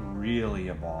it really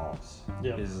evolves.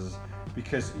 Yep. Is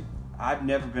because I've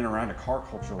never been around a car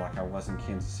culture like I was in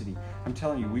Kansas City. I'm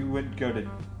telling you, we would go to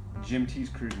Jim T's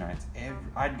cruise nights.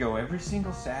 I'd go every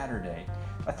single Saturday.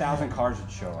 1,000 cars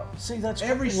would show up. See, that's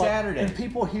every Saturday. And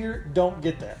people here don't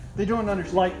get that. They don't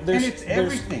understand. And it's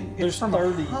everything. It's from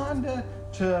 30. A Honda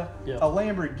to a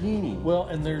Lamborghini. Well,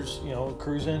 and there's,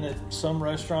 cruise in at some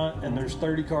restaurant, and there's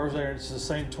 30 cars there, and it's the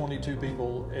same 22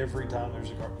 people every time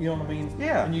there's a car. You know what I mean?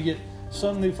 Yeah. And you get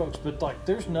some new folks, but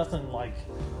there's nothing like.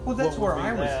 Well, that's where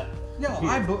I was. Yeah,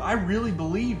 I really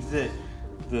believe that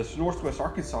this Northwest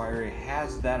Arkansas area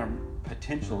has that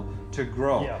potential to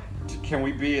grow. Yeah. Can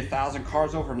we be 1,000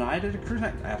 cars overnight at a cruise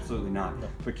night? Absolutely not. No.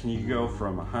 But can you go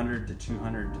from 100 to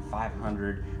 200 to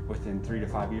 500 within 3 to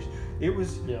 5 years? It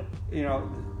was,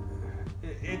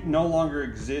 it no longer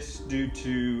exists due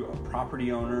to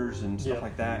property owners and stuff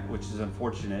like that, which is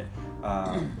unfortunate.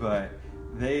 But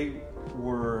they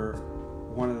were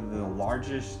one of the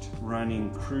largest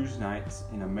running cruise nights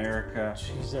in America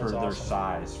for their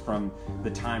size, from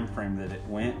the time frame that it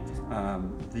went.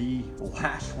 The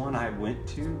last one I went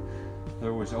to,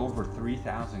 there was over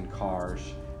 3,000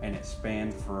 cars, and it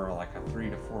spanned for like a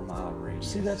 3 to 4 mile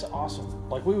radius. See, that's awesome.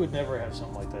 We would never have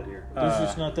something like that here. There's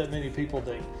just not that many people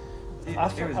that. I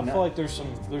feel like there's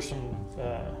some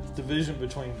division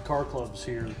between car clubs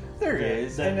here. There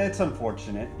is, and it's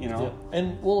unfortunate, Yeah.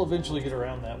 And we'll eventually get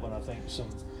around that when I think some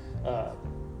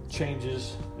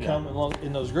changes come along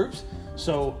in those groups.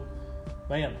 So,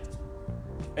 man.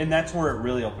 And that's where it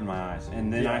really opened my eyes.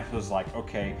 And then I was like,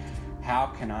 okay, how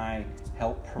can I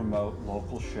help promote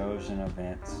local shows and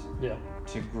events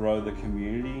to grow the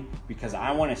community? Because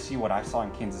I want to see what I saw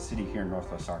in Kansas City here in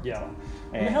Northwest Arkansas.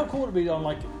 Yeah. I mean, how cool would it be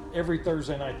on every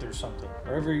Thursday night there's something,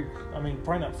 or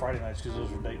probably not Friday nights because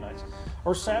those are date nights,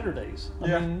 or Saturdays.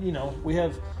 I mean,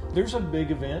 there's a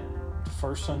big event the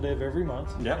first Sunday of every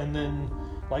month, and then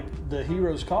the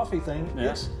Heroes Coffee thing,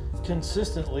 it's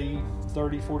consistently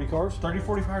 30, 40 cars. 30,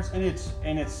 40 cars, and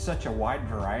it's such a wide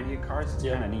variety of cars. It's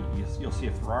kind of neat. You'll see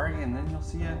a Ferrari, and then you'll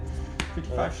see a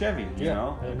 55 Chevy,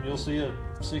 and you'll see a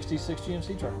 66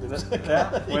 GMC truck.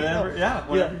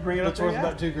 Whatever you bring it up. That's worth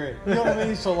about $2,000. You know what I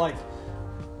mean? So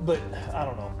but I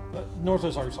don't know.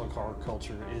 Northwest Arkansas car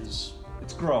culture it's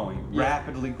growing,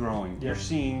 rapidly growing. You're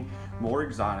seeing more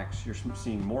exotics. You're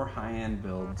seeing more high-end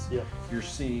builds. You're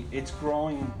seeing it's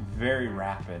growing very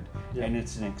rapid, and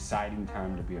it's an exciting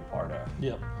time to be a part of.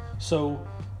 So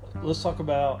let's talk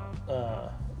about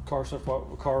car stuff.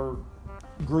 Car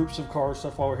groups of cars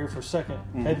stuff while we're here for a second.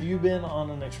 Mm-hmm. Have you been on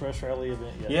an Express Rally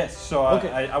event yet? Yes. So Okay.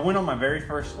 I went on my very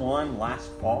first one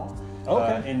last fall.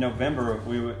 Okay. In November,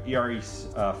 we were ERE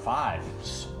 5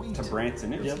 Sweet. to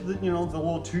Branson. It was Yep. the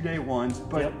little 2-day ones,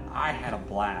 but Yep. I had a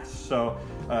blast. So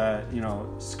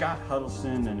Scott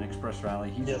Huddleston and Express Rally,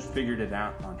 he Yep. just figured it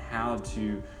out on how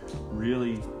to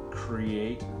really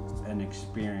create an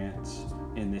experience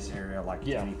in this area like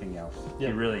Yeah. anything else.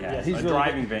 Yep. He really has. he's a really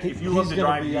driving good. event. If you He's love to gonna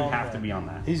drive, be you on have that. to be on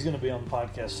that. He's going to be on the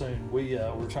podcast soon. We're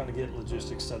trying to get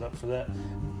logistics set up for that.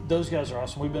 Those guys are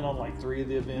awesome. We've been on like 3 of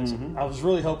the events. Mm-hmm. I was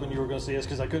really hoping you were going to see us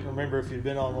because I couldn't remember if you'd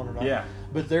been on one or not. Yeah.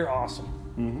 But they're awesome.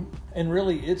 Mm-hmm. And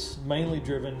really, it's mainly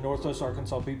driven Northwest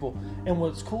Arkansas people. And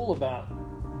what's cool about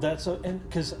that,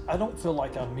 because I don't feel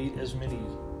like I meet as many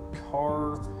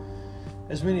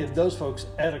of those folks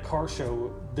at a car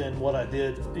show than what I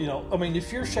did. I mean,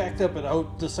 if you're shacked up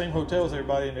at the same hotel with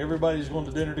everybody and everybody's going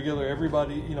to dinner together,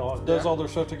 everybody, does all their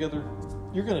stuff together,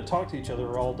 you're going to talk to each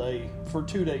other all day for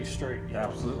 2 days straight.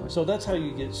 Absolutely. So that's how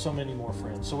you get so many more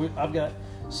friends. So I've got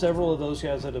several of those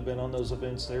guys that have been on those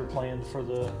events. They were planned for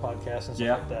the podcast and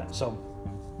stuff like that. So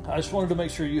I just wanted to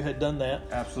make sure you had done that.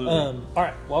 Absolutely. All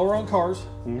right. While we're on cars,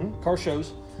 Mm-hmm. car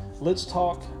shows, let's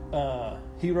talk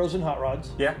Heroes and Hot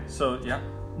Rods. Yeah. So yeah,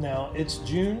 Now it's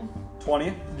June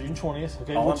 20th. 20th.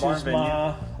 Okay, Holland which Barn is venue.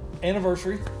 my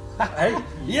anniversary. Hey,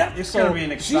 Yeah, it's so going to be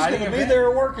an exciting she's going to be event. there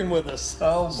working with us.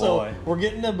 Oh, boy. So we're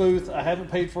getting a booth. I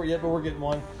haven't paid for it yet, but we're getting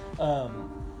one.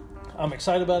 I'm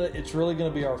excited about it. It's really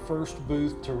going to be our first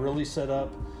booth to really set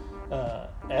up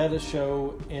at a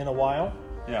show in a while.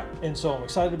 Yeah. And so I'm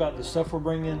excited about the stuff we're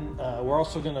bringing. We're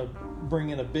also going to bring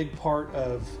in a big part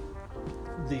of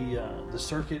the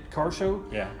circuit car show.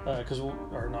 Yeah.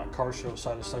 Or not car show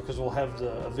side of stuff, because we'll have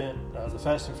the event, the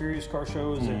Fast and Furious car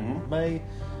shows in Mm-hmm. May,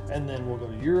 and then we'll go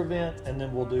to your event, and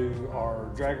then we'll do our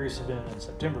drag race event in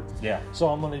September. Yeah. So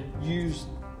I'm going to use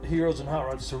Heroes and Hot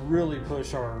Rods to really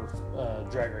push our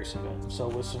drag race event. So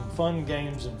with some fun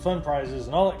games and fun prizes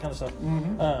and all that kind of stuff.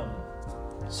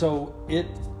 Mm-hmm. So it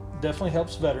definitely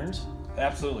helps veterans.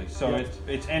 Absolutely. So Yep.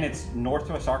 it's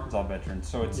Northwest Arkansas veterans.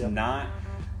 So it's Yep. not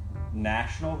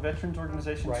national veterans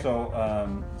organization. Right.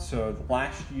 So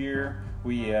last year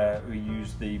we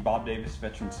used the Bob Davis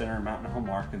Veterans Center in Mountain Home,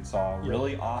 Arkansas. Yep.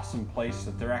 Really awesome place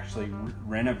that they're actually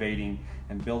renovating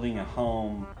and building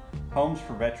homes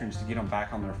for veterans to get them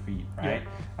back on their feet. Right.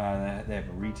 They have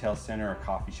a retail center, a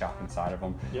coffee shop inside of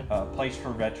them. Yep. A place for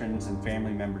veterans and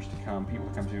family members to come. People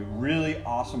come to. Really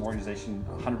awesome organization,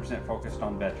 100% focused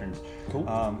on veterans. Cool.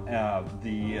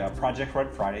 The Project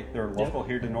Red Friday. They're local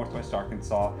here to Northwest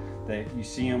Arkansas. You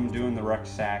see them doing the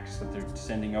rucksacks that they're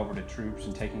sending over to troops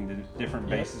and taking to different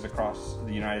Yep. bases across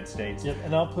the United States. Yep,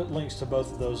 and I'll put links to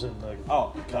both of those in the.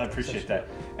 Oh, I appreciate that.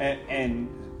 And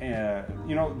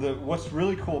what's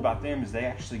really cool about them is they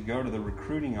actually go to the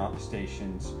recruiting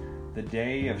stations the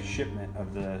day of shipment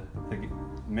of the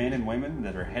men and women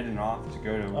that are heading off to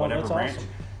go to whatever that's branch.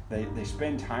 awesome. They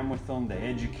spend time with them. They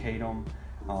educate them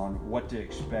on what to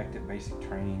expect at basic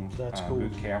training, That's cool.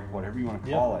 boot camp, whatever you want to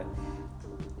Yep. call it.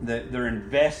 They're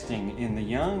investing in the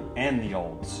young and the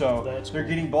old, so That's they're cool.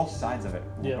 getting both sides of it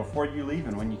Yep. before you leave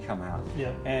and when you come out.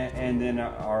 Yep. And then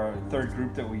our third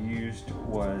group that we used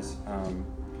was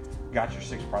Got Your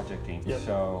Six Project Inc. Yep.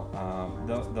 So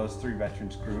those 3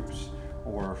 veterans groups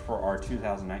were for our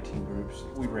 2019 groups.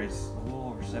 We raised a little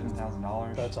over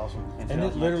 $7,000. That's awesome. in And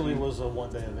it literally 2019. was a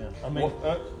one-day event. I mean,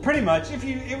 Well, pretty much.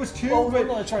 It was 2, oh, but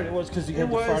no, that's right. It was because you it had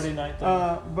the was, Friday night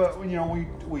thing. but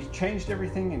we changed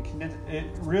everything and condensed it.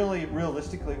 Really,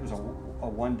 realistically, it was a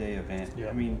one-day event. Yeah.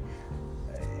 I mean,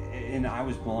 and I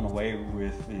was blown away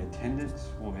with the attendance,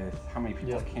 with how many people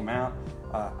Yeah. that came out.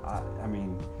 I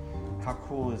mean, how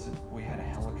cool is it? We had a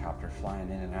helicopter flying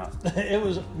in and out It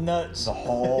was nuts. the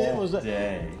whole It was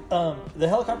day. The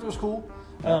helicopter was cool.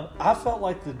 I felt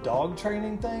like the dog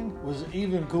training thing was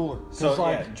even cooler. So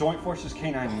like, Joint Forces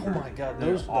K9. oh my God,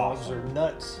 they're those dogs awesome. are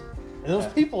nuts. And those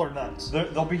people are nuts.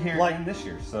 They'll be here Like- again this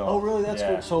year. So Oh, really? That's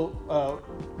yeah. cool. So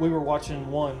we were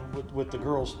watching one with the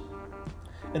girls,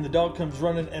 and the dog comes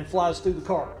running and flies through the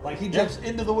car. Like he jumps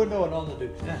into the window and on the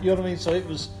dude. Yeah. You know what I mean? So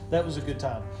that was a good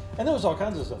time. And there was all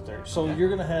kinds of stuff there. So you're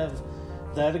going to have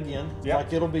that again. Yeah.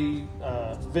 Like it'll be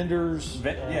vendors.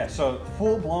 So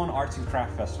full-blown arts and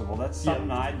craft festival. That's Yeah.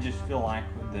 something I just feel like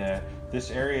this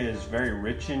area is very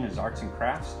rich in is arts and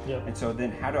crafts. Yep. And so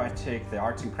then how do I take the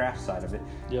arts and crafts side of it,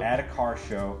 Yep. add a car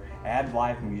show, add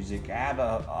live music, add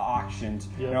auctions.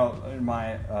 Yep. You know,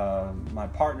 my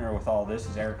partner with all this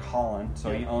is Eric Holland.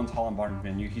 So he Yep. owns Holland Barn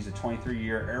Venue. He's a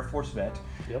 23-year Air Force vet.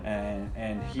 Yep.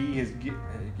 And he has,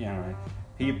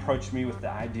 he approached me with the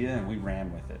idea and we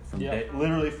ran with it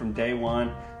literally from day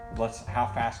one. how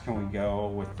fast can we go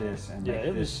with this and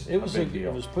make this a big deal.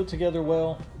 It was put together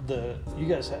well. You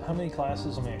guys, how many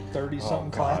classes? I mean,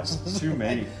 30-something classes. Too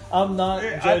many. I'm not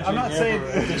judging. I'm not saying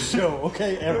this show,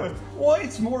 okay? Ever. Well,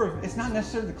 it's not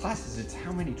necessarily the classes. It's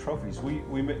how many trophies.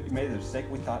 We made the mistake.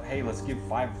 We thought, hey, let's give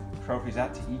 5 trophies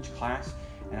out to each class.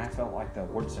 And I felt like the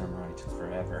award ceremony took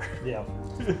forever. Yeah.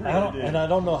 I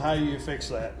don't know how you fix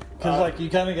that. Because, you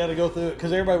kind of got to go through it.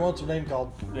 Because everybody wants their name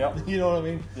called. Yeah. You know what I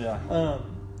mean? Yeah.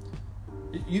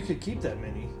 You could keep that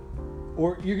many.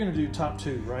 Or you're going to do top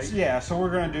 2, right? Yeah, so we're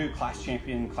going to do class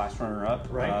champion, class runner-up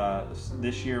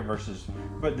this year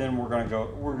but then we're going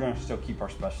to still keep our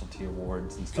specialty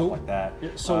awards and stuff like that. Yeah,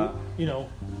 so,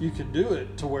 you could do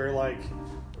it to where,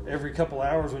 every couple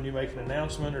hours when you make an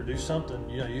announcement or do something,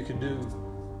 you can do...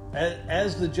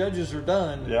 As the judges are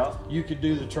done, you could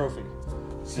do the trophy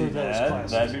for those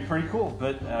classes. That'd be pretty cool,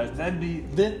 but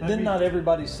then not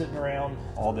everybody's sitting around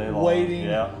all day long waiting.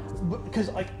 Yeah, because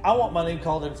I want my name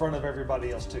called in front of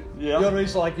everybody else too. Yeah, you know what I mean.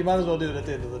 So you might as well do it at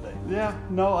the end of the day. Yeah,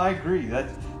 no, I agree.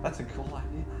 That's a cool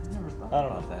idea. I never thought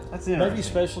about that. That's interesting. Maybe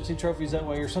specialty trophies that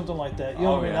way or something like that. You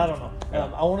know what I mean? I don't know. Yeah.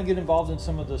 I want to get involved in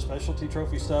some of the specialty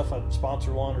trophy stuff. I'd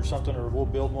sponsor one or something, or we'll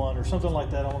build one or something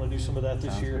like that. I want to do some of that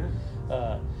this year.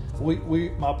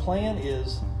 My plan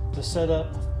is to set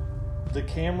up the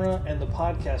camera and the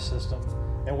podcast system,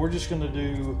 and we're just going to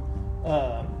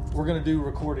do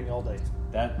recording all day.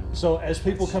 So as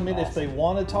people come in, if they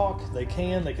want to talk, they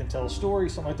can tell a story,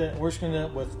 something like that. And we're just going to end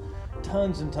up with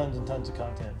tons and tons and tons of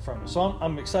content from it. So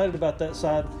I'm excited about that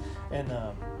side and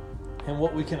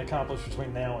what we can accomplish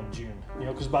between now and June.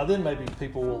 Because by then maybe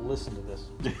people will listen to this.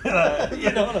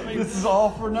 You know what I mean? This is all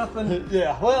for nothing.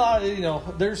 Yeah. Well,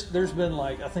 there's been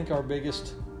I think our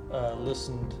biggest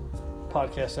listened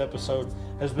podcast episode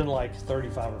has been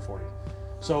 35 or 40.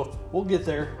 So we'll get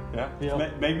there.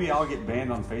 Yeah. Maybe I'll get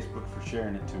banned on Facebook for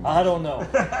sharing it too much. I don't know.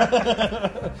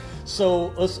 So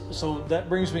that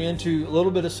brings me into a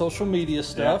little bit of social media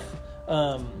stuff.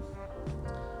 Yeah.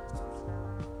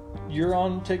 You're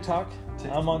on TikTok.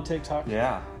 I'm on TikTok.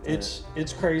 Yeah.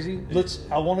 It's crazy.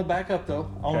 I want to back up though.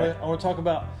 I want to talk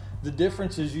about the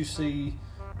differences you see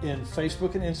in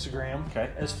Facebook and Instagram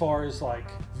as far as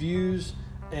views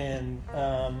and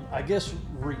I guess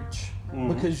reach.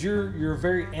 Mm-hmm. Because you're a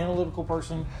very analytical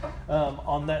person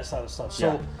on that side of stuff.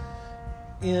 So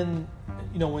when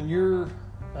you're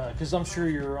because I'm sure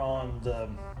you're on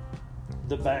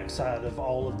the backside of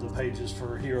all of the pages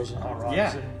for Heroes and Hot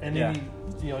Rods and any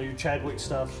your Chadwick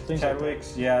stuff, things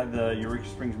Chadwick's, like that. The Eureka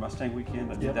Springs Mustang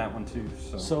weekend. I did that one too.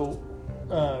 So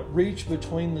reach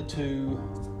between the two.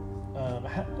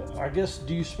 I guess,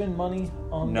 do you spend money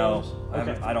on those?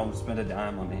 No, I don't spend a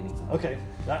dime on anything. Okay,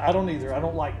 I don't either. I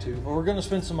don't like to. But we're going to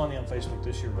spend some money on Facebook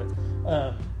this year.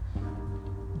 But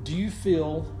do you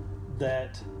feel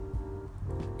that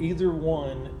either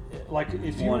one,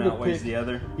 if you one were to outweighs pick the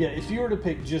other? Yeah, if you were to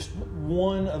pick just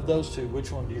one of those two,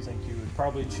 which one do you think you would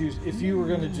probably choose if you were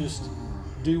going to just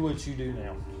do what you do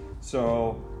now?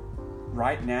 So,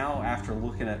 right now, after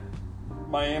looking at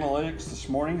my analytics this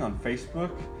morning on Facebook,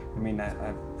 I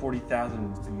have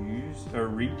 40,000 views or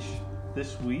reach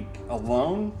this week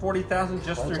alone. 40,000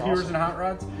 just through Heroes and Hot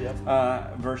Rods. Yep.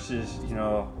 Versus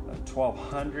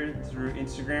 1,200 through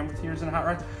Instagram with Heroes and Hot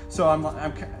Rods. So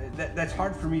that's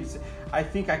hard for me to say. I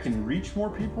think I can reach more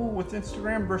people with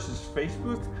Instagram versus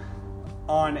Facebook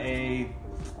on a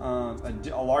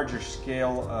larger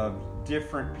scale of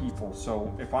different people.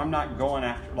 So if I'm not going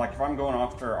after, if I'm going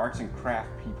after arts and craft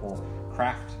people,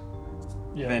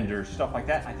 vendors, stuff like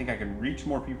that, I think I can reach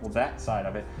more people that side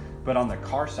of it. But on the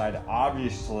car side,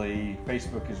 obviously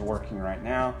Facebook is working right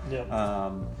now. Yep.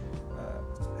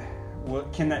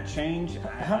 Can that change?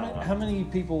 How many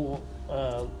people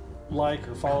like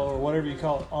or follow or whatever you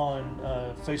call it on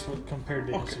Facebook compared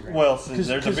to Instagram? Well, there's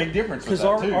a big difference with that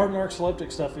too. Because our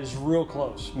narcoleptic stuff is real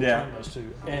close between those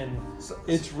two, and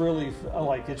it's really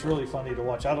funny to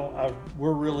watch.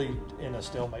 We're really in a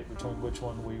stalemate between which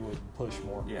one we would push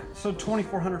more. Yeah. So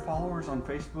 2,400 followers on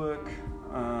Facebook,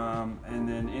 and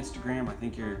then Instagram. I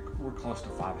think we're close to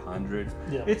 500.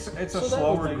 Yeah. It's a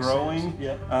slower growing.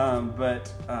 Yeah.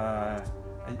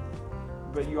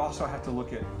 But you also have to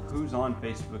look at who's on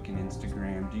Facebook and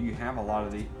Instagram. Do you have a lot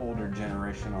of the older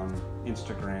generation on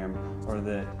Instagram, or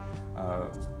that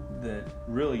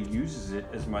really uses it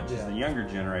as much as the younger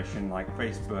generation, like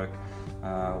Facebook,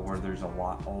 where there's a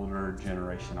lot older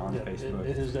generation on Facebook?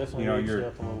 It has definitely aged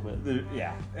up a little bit.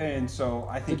 And so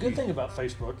I think the good thing about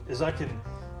Facebook is I can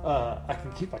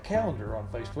keep a calendar on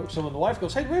Facebook. So when the wife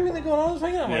goes, "Hey, do we have anything going on this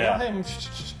weekend?" I'm like,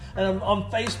 and I'm on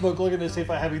Facebook looking to see if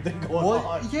I have anything going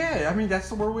on. Yeah,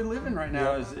 that's where we live in right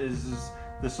now. Is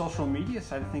the social media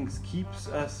side of things keeps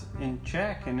us in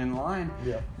check and in line.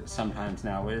 Yeah. Sometimes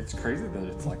now it's crazy that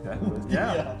it's like that. But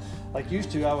yeah. Like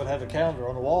used to, I would have a calendar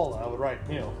on the wall and I would write,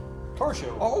 car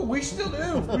show. Oh, we still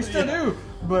do. We still do.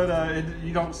 But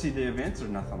you don't see the events or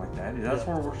nothing like that. That's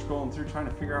where we're scrolling through trying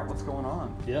to figure out what's going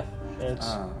on. Yeah,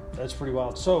 that's pretty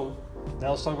wild. So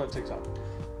now let's talk about TikTok.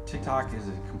 TikTok is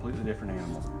a completely different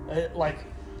animal.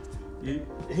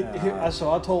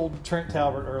 So I told Trent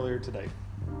Talbert earlier today,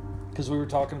 because we were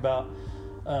talking about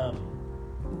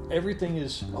everything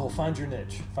is, find your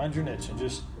niche, and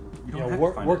just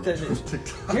work that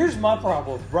niche. Here's my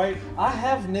problem, right? I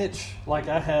have niche, like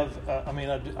I have, I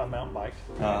do a mountain bike,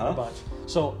 a bunch.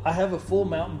 So I have a full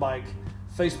mountain bike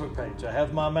Facebook page. I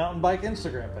have my mountain bike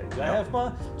Instagram page. I have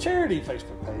my charity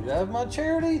Facebook page. I have my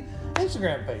charity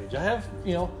Instagram page. I have,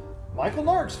 Michael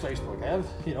Nark's Facebook. I have,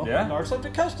 Nark's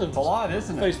Lifted Customs. It's a lot,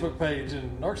 isn't it? Facebook page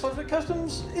and Nark's Lifted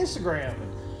Customs Instagram.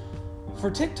 And for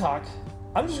TikTok,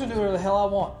 I'm just gonna do whatever the hell I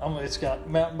want. It's got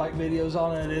mountain bike videos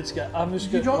on it. It's got.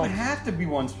 You don't have to be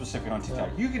one specific on TikTok.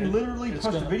 You can literally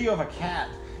post a video of a cat,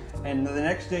 and the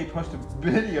next day post a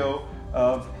video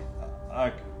of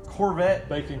a Corvette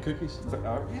baking cookies. You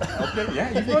post a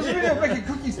video of baking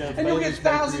cookies, and you'll get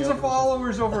thousands of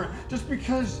followers over it just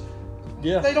because.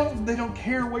 Yeah. They don't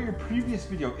care what your previous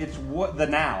video. It's the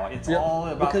now. It's all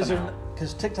about the now.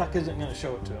 Because TikTok isn't going to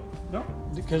show it to them. No.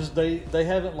 Because they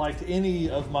haven't liked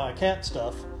any of my cat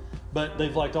stuff, but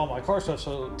they've liked all my car stuff.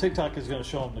 So TikTok is going to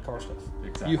show them the car stuff.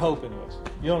 Exactly. You hope, anyways.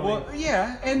 You know what I mean?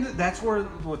 Yeah, and that's where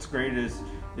what's great is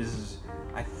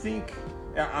I think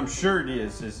I'm sure it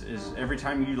is every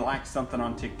time you like something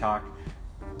on TikTok.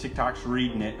 TikTok's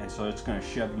reading it, and so it's going to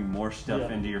shove you more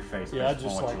stuff into your face. Yeah, I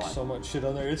just like so much shit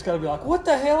on there. It's got to be like, what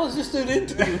the hell is this dude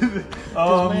into?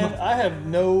 Because man, I have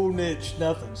no niche,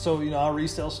 nothing. So I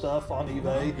resell stuff on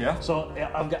eBay. Yeah. So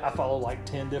I follow like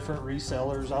 10 different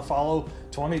resellers. I follow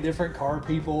 20 different car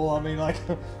people.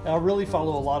 I really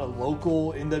follow a lot of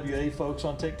local NWA folks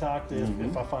on TikTok.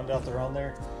 If I find out they're on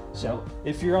there. So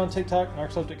if you're on TikTok,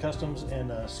 Nark's Lifted Customs and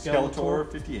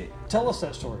Skeletor 58. Tell us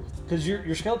that story, because you're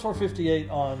Skeletor 58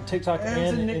 on TikTok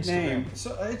and a nickname. Instagram.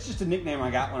 So it's just a nickname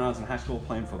I got when I was in high school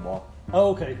playing football. Oh,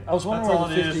 okay. I was wondering where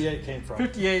the 58 came from.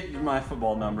 58 is my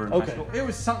football number in high school. It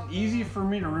was something easy for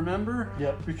me to remember.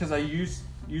 Yep. Because I use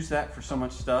that for so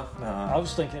much stuff. I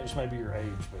was thinking it was maybe your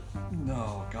age, but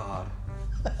no, God.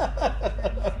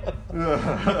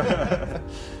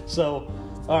 So,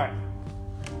 all right.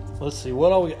 Let's see.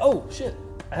 What all we? Oh shit!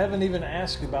 I haven't even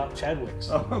asked about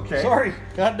Chadwick's. Oh, okay. Sorry.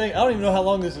 God dang! I don't even know how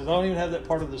long this is. I don't even have that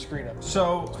part of the screen up.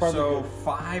 So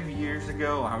 5 years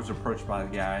ago, I was approached by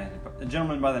a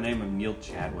gentleman by the name of Neil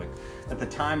Chadwick. At the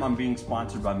time, I'm being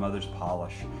sponsored by Mother's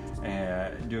Polish,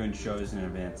 doing shows and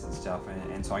events and stuff.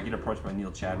 And so I get approached by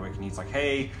Neil Chadwick, and he's like,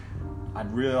 "Hey,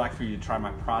 I'd really like for you to try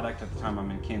my product." At the time,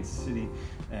 I'm in Kansas City,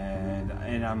 and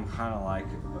I'm kind of like,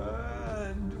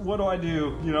 what do I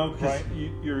do? Because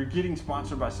you're getting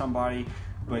sponsored by somebody,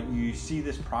 but you see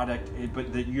this product,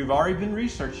 but that you've already been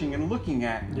researching and looking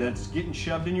at, that's getting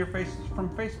shoved in your face from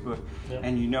Facebook,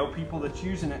 and you know people that's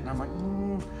using it, and I'm like,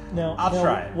 I'll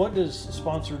try it. What does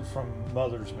sponsored from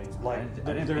Mothers mean? Like I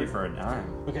didn't pay for a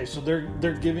dime. Okay, so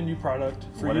they're giving you product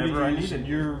for whatever you to use, I needed. and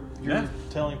you're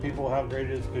telling people how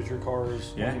great it is because your car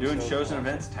is doing shows and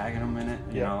events, tagging them in it.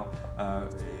 You know,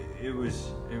 it was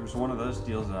one of those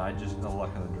deals that I just the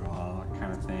luck of the draw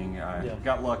kind of thing. I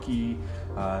got lucky,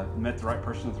 met the right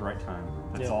person at the right time.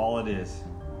 That's all it is.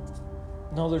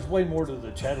 No, there's way more to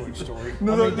the Chadwick story.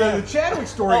 The Chadwick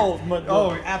story.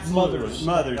 Absolutely.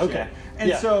 Mothers. Okay.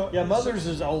 And so Mothers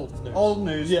is old news. Old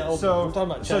news. Yeah. We're talking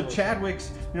about Chadwick. So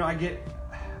Chadwick's. I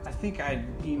think I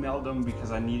emailed them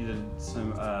because I needed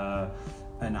some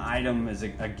an item as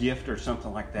a gift or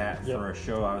something like that for a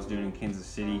show I was doing in Kansas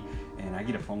City, and I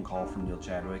get a phone call from Neil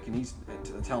Chadwick, and he's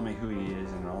telling me who he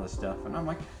is and all this stuff, and I'm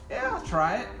like, yeah, I'll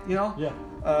try it.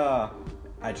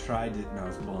 I tried it and I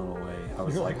was blown away. I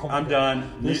was like, I'm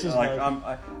done. This is like,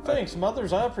 thanks,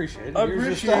 Mothers. I appreciate it. Here's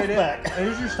your stuff back.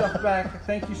 Here's your stuff back.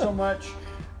 Thank you so much.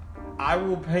 I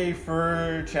will pay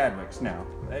for Chadwick's now.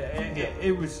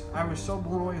 I was so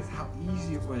blown away with how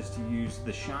easy it was to use,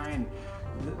 the shine,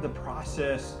 the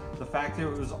process, the fact that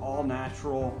it was all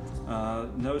natural,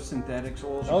 no synthetics,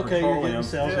 oils, or petroleum. You're getting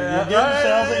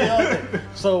salesy.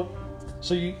 So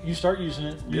you start using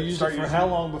it. You use it for how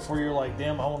long before you're like,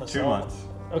 damn, I want to sell 2 months.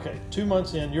 Okay, 2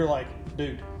 months in, you're like,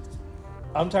 dude,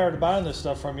 I'm tired of buying this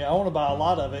stuff from you. I want to buy a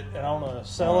lot of it, and I want to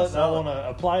sell it. I want to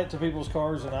apply it to people's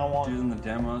cars, and I want doing the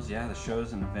demos, the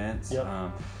shows and events. Yep.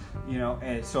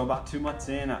 And so about 2 months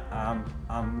in, of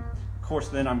course,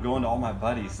 then I'm going to all my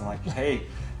buddies and like, hey,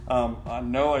 I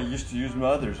know I used to use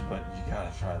Mothers, but you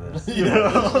gotta try this. This is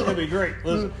gonna be great.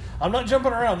 Listen, I'm not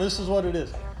jumping around. This is what it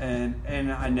is.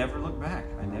 And I never looked back.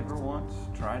 I never once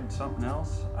tried something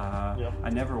else. I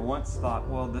never once thought,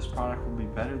 well, this product will be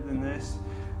better than this.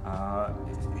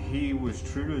 He was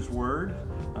true to his word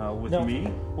with me.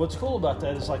 What's cool about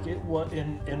that is like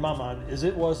in my mind is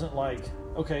it wasn't like,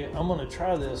 okay, I'm gonna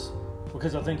try this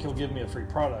because I think he'll give me a free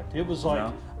product. It was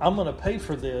like, I'm gonna pay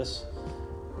for this.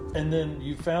 And then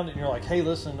you found it and you're like, hey,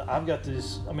 listen, I've got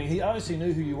this. I mean, he obviously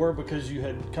knew who you were because you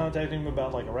had contacted him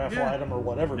about like a raffle item or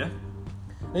whatever. Yeah.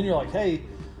 Then you're like, hey,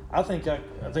 I think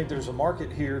there's a market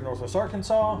here in Northwest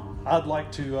Arkansas. I'd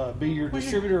like to be your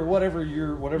distributor or whatever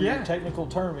your technical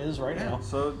term is now.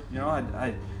 So,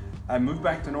 I moved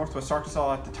back to Northwest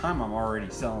Arkansas. At the time, I'm already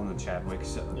selling the Chadwick.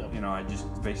 So, I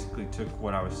just basically took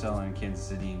what I was selling in Kansas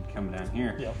City and coming down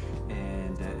here. And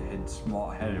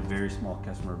had a very small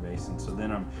customer base. And so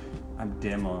then I'm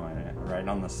demoing it right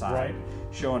on the side,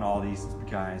 showing all these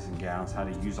guys and gals how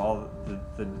to use all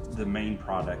the main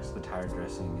products, the tire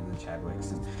dressing and the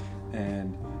Chadwicks,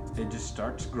 and it just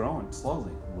starts growing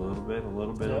slowly, a little bit.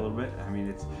 I mean,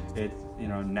 it's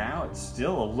now it's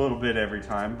still a little bit every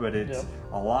time, but it's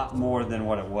a lot more than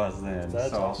what it was then.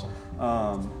 That's awesome.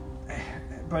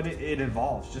 But it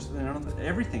evolves. Just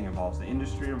everything evolves. The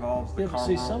industry evolves. The car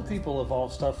world. Some people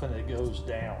evolve stuff and it goes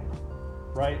down,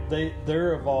 right?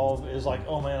 Their evolve is like,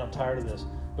 oh man, I'm tired of this.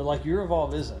 But like your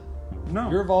evolve isn't. No.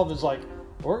 Your evolve is like,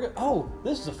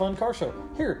 this is a fun car show.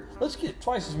 Here, let's get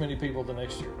twice as many people the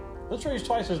next year. Let's raise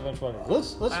twice as much money.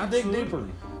 Let's dig deeper.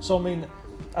 So I mean,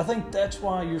 I think that's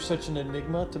why you're such an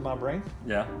enigma to my brain.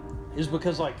 Yeah. Is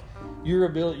because like your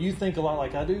ability, you think a lot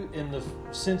like I do in the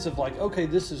sense of like, okay,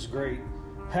 this is great.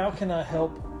 How can I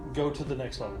help go to the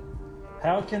next level?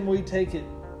 How can we take it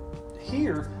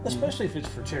here, especially if it's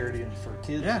for charity and for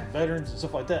kids and veterans and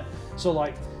stuff like that. So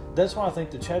like that's why I think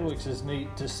the Chadwicks is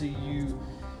neat to see you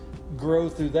grow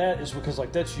through that, is because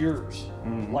like that's yours.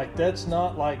 Mm-hmm. Like that's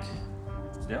not like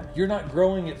you're not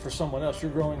growing it for someone else,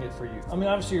 you're growing it for you. I mean,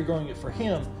 obviously you're growing it for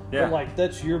him, but like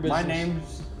that's your business. My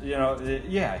name's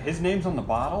his name's on the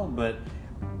bottle, but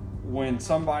when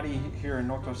somebody here in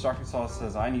Northwest Arkansas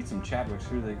says, I need some Chadwicks,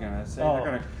 who are they going to say? They're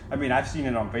going to, I mean, I've seen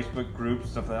it on Facebook groups,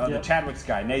 stuff like that. The Chadwicks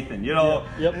guy, Nathan,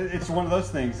 it's one of those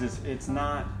things. It's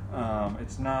not,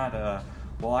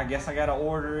 well, I guess I got to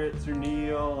order it through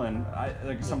Neil and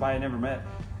somebody I never met.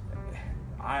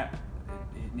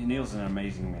 Neil's an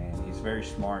amazing man. He's very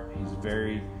smart.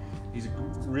 He's a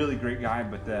really great guy,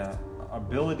 but the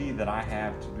ability that I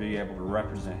have to be able to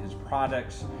represent his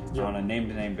products on a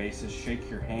name-to-name basis, shake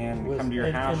your hand, come to your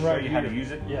house, show you how to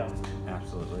use it. Yeah,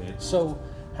 absolutely. So,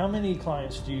 how many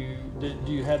clients do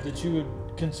you have that you would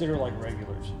consider like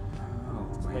regulars? Oh,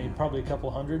 man. I mean, probably a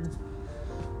couple hundred.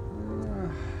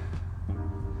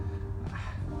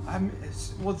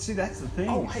 Well, see, that's the thing.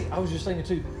 Oh, hey, I was just thinking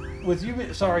too. With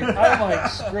you, sorry, I'm like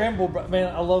scrambled.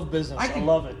 Man, I love business. I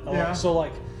love it. So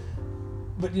like,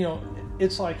 but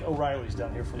it's like O'Reilly's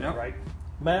down here for me, right?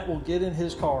 Matt will get in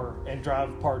his car and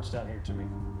drive parts down here to me.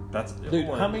 Dude,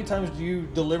 how many times do you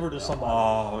deliver to somebody?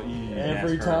 Oh,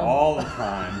 every time, all the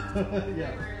time.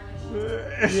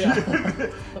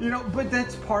 But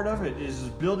that's part of it, is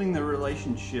building the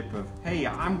relationship of, hey,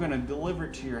 I'm going to deliver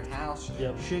it to your house.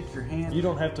 Shake your hand. You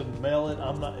don't have to mail it.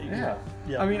 I'm not.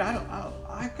 I mean,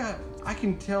 I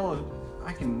can tell.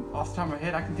 I can, off the top of my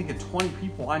head, I can think of 20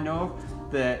 people I know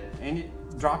that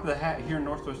drop of the hat here in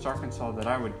Northwest Arkansas that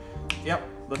I would,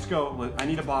 let's go. I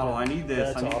need a bottle. I need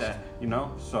this. I need that.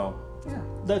 So. Yeah.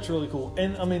 That's really cool.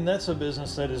 And I mean, that's a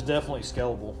business that is definitely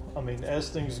scalable. I mean, as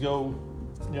things go,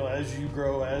 as you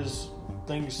grow, as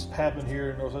things happen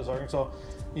here in Northwest Arkansas,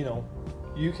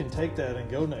 you can take that and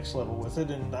go next level with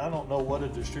it. And I don't know what a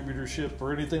distributorship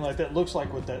or anything like that looks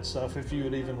like with that stuff, if you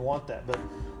would even want that. But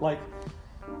like,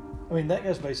 I mean, that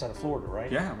guy's based out of Florida, right?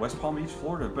 Yeah, West Palm Beach,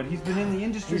 Florida. But he's been in the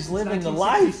industry since living the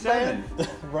life, man.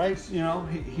 Right?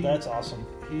 That's awesome.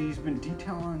 He's been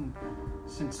detailing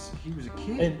since he was a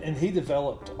kid. And he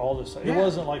developed all this. It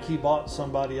wasn't like he bought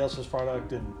somebody else's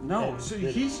product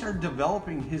he started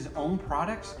developing his own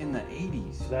products in the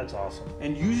 80s. That's awesome.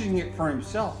 And using it for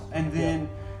himself. And then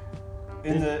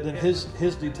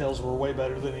his details were way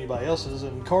better than anybody else's,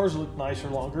 and cars looked nicer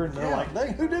longer, and they're like,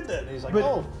 dang, who did that? And he's like,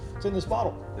 it's in this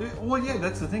bottle. Well, yeah,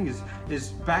 that's the thing is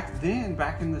back then,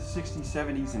 back in the 60s,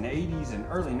 70s, and 80s, and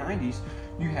early 90s,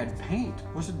 you had paint.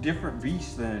 It was a different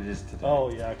beast than it is today.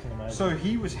 Oh, yeah, I can imagine. So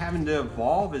he was having to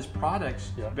evolve his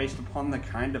products based upon the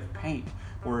kind of paint.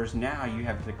 Whereas now you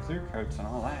have the clear coats and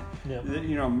all that. Yep.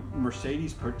 You know,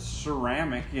 Mercedes puts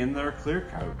ceramic in their clear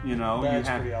coat. You know, That's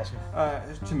you have, pretty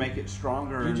awesome. To make it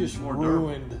stronger. You just and more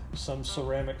ruined durable. some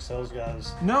ceramic sales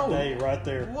guys' No. day right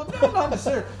there. Well, no, not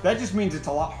necessarily. That just means it's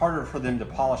a lot harder for them to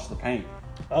polish the paint.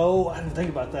 Oh, I didn't think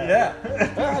about that.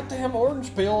 Yeah. God damn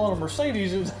orange peel on a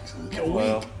Mercedes is like a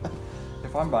Well, week.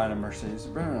 if I'm buying a Mercedes,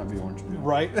 it better not be orange peel.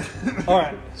 Right. All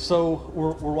right. So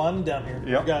we're winding down here.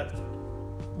 Yep. We've got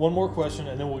one more question,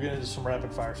 and then we'll get into some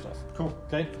rapid fire stuff. Cool.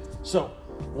 Okay. So,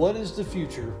 what is the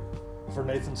future for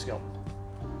Nathan Skelton?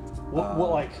 What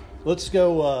like? Let's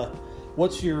go.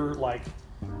 What's your like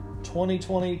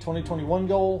 2020, 2021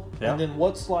 goal? Yeah. And then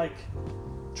what's like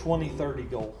 2030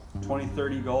 goal?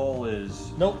 2030 goal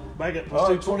is Nope. Back it. Let's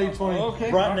do 2020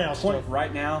 okay. right now. Stuff.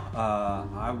 Right now,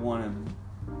 I want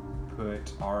to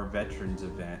put our veterans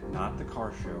event, not the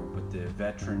car show, but the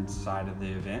veterans side of the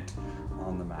event,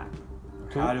 on the map.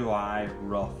 Cool. How do I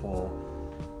ruffle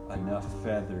enough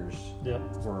feathers Yep.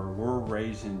 where we're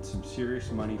raising some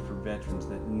serious money for veterans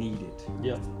that need it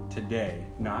Yep. today,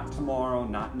 not tomorrow,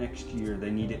 not next year.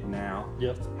 They need it now.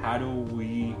 Yep. How do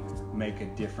we make a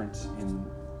difference in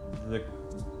the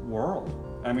world?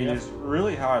 I mean, Yep. it's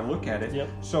really how I look at it. Yep.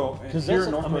 So Because here that's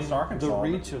in Northwest Arkansas, the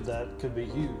reach of that could be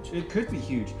huge. it could be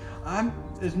huge. I'm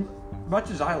as much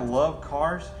as I love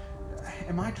cars.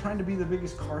 Am I trying to be the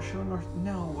biggest car show in North?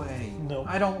 No way. No.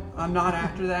 I'm not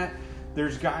after that.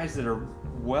 There's guys that are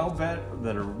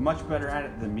that are much better at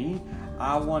it than me.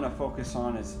 I want to focus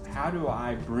on is how do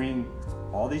I bring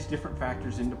all these different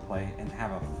factors into play and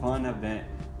have a fun event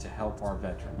to help our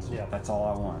veterans. Yeah. That's all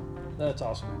I want. That's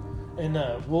awesome. And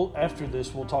we'll after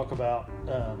this we'll talk about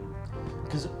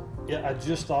because I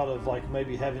just thought of like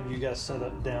maybe having you guys set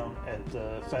up down at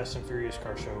the Fast and Furious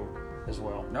car show as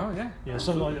well. Oh yeah. You know,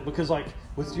 something like that, because like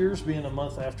with yours being a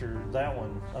month after that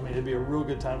one, I mean it'd be a real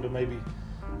good time to maybe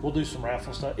we'll do some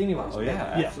raffle stuff. Anyways, Oh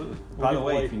yeah, but, absolutely. We'll By the give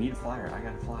way, away- if you need a flyer, I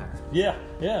got a flyer. yeah.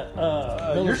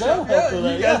 Miller's yourself, Dell helped yeah, with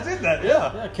that. you guys did that,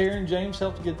 yeah. Yeah, Karen James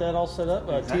helped get that all set up.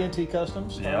 Exactly. TNT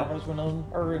Customs, Yeah. her husband owned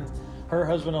her and her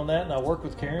husband on that, and I work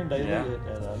with Karen daily Yeah.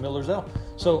 at Miller's Dell.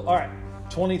 So, all right,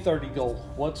 2030 goal.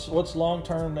 What's long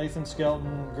term? Nathan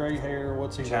Skelton, gray hair.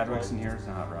 What's he look Chadwick's like? and Harris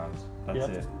and Hot Rods. That's Yep.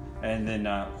 it. And then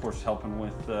of course helping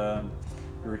with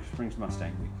Rick Springs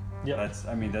Mustang Week. Yep. That's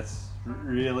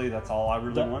all I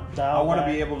really want. dial I want to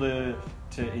back. be able to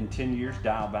in 10 years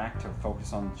dial back to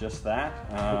focus on just that.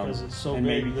 Because it's so and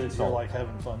big maybe that consult. you're like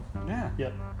having fun. Yeah.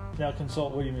 Yep. Now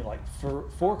consult. What do you mean, like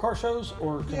for car shows,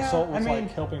 or consult I with mean-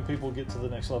 like helping people get to the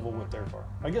next level with their car?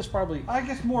 I guess probably. I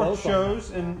guess more Both on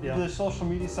shows and Yeah. the social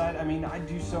media side. I mean, I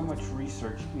do so much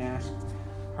research. You can ask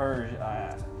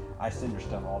her. I send her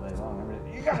stuff all day long. I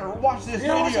mean, you gotta watch this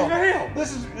Yeah, watch video.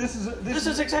 this video. This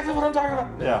is exactly what I'm talking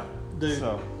about. Yeah. Dude,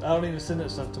 So I don't even send that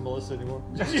stuff to Melissa anymore.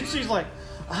 She's like,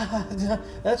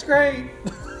 "That's great.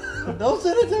 Don't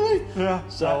send it to me." yeah.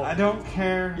 So- I don't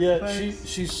care. Yeah, Thanks.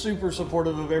 she's super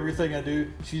supportive of everything I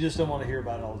do. She just don't want to hear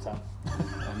about it all the time.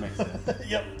 That makes sense.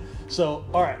 Yep. So,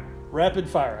 all right, rapid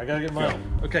fire. I gotta get mine.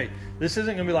 Go. Okay, this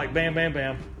isn't gonna be like bam, bam,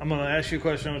 bam. I'm gonna ask you a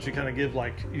question. I want you to kind of give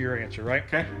like your answer, right?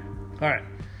 Okay. All right.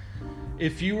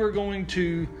 If you were going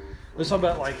to, let's talk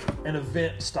about like an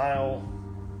event style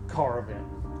car event.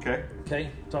 Okay.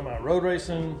 Okay, talking about road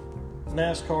racing,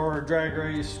 NASCAR, drag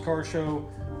race, car show.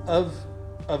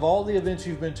 Of all the events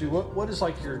you've been to, what is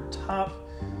like your top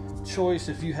choice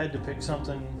if you had to pick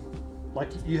something? Like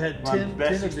you had My 10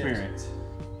 best events. experience.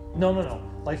 No.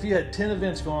 Like if you had 10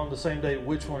 events going on the same day,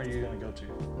 which one are you going to go to?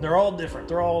 They're all different.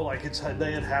 They're all like it's a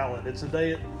day at Hallett, it's a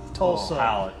day at Tulsa. Oh,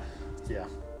 Hallett. Yeah,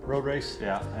 road race.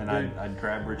 Yeah, and Dude. I'd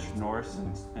grab Richard Norris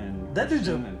and That dude's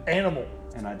Christian an animal.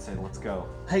 and I'd say, let's go.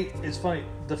 Hey, it's funny.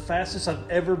 The fastest I've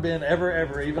ever been,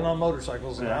 ever, even on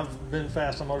motorcycles, and Yeah. I've been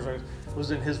fast on motorcycles,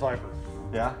 was in his Viper.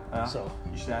 Yeah. So-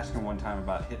 you should ask him one time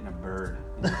about hitting a bird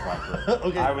in his Viper.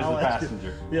 Okay, I was I'll the ask him.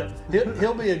 passenger. Yeah,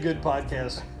 he'll be a good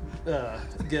podcast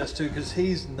guest too, because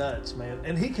he's nuts, man,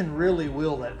 and he can really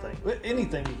wheel that thing.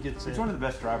 Anything he gets in. He's one of the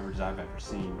best drivers I've ever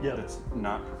seen. Yep. That's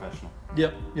not professional.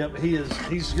 Yep. He is.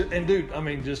 He's good. And dude, I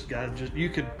mean, just you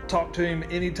could talk to him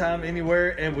anytime,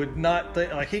 anywhere, and would not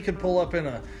think like he could pull up in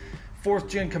a 4th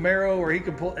gen Camaro, or he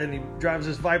could pull and he drives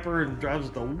his Viper and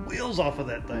drives the wheels off of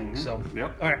that thing. So,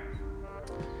 Yep. all right.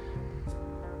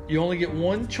 You only get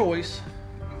one choice.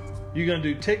 You gonna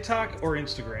do TikTok or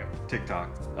Instagram TikTok.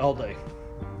 all day?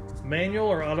 Manual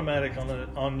or automatic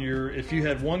on your if you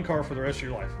had one car for the rest of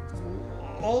your life?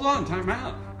 Hold on, time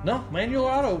out. No, manual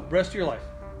or auto, rest of your life.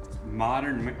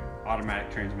 Modern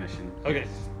automatic transmission. Okay,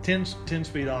 10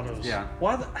 speed autos. Yeah.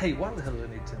 Why the hell do they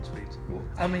need 10 speeds?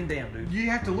 I mean, damn, dude. You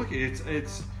have to look at it.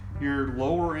 It's your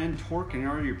lower end torque and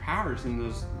all your powers in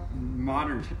those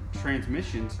modern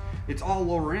transmissions. It's all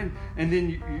lower end, and then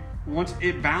you once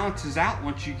it balances out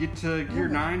once you get to gear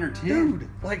 9 or 10. Dude,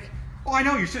 like, oh, I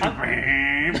know you're sitting.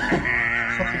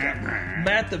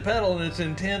 Mat the pedal and it's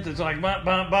intense. It's like bump,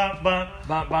 bump, bump, bump,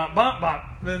 bump, bump, bump, bump.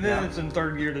 And then it's in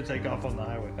third gear to take off on the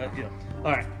highway.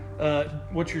 All right.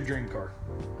 What's your dream car?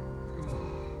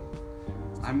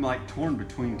 I'm like torn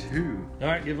between two. All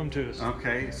right, give them to us.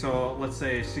 Okay, so let's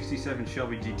say a 67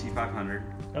 Shelby GT500.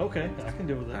 Okay, I can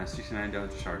deal with that. 69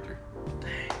 Dodge Charger.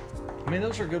 Dang. I mean,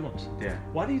 those are good ones. Yeah.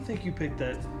 Why do you think you picked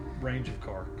that range of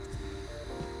car?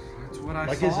 That's what I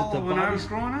Like, saw is it the when I body- was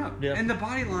growing up. Yeah. And the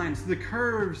body lines, the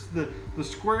curves, the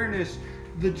squareness,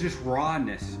 the just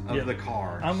rawness of Yeah. the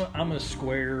cars. I'm a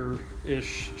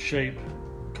square-ish shape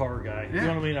car guy. You Yeah.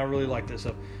 know what I mean? I really like this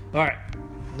stuff. All right,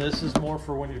 this is more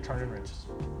for when you're turning wrenches.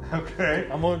 Okay.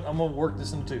 I'm gonna work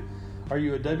this into two. Are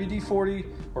you a WD-40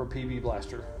 or a PB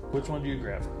Blaster? Which one do you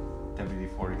grab?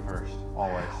 WD-40 first,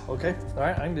 always. Okay, all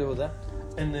right, I can deal with that.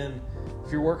 And then,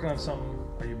 if you're working on something,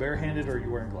 are you barehanded or are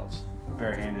you wearing gloves?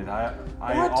 Barehanded. I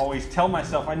What? always tell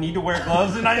myself I need to wear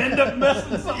gloves, and I end up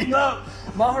messing something up.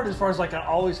 My heart as far as like I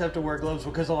always have to wear gloves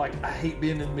because I hate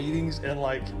being in meetings and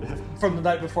like from the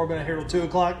night before I've been here till 2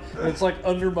 o'clock and it's like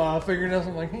under my fingernails.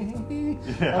 I'm like, I'm in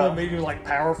a meeting with like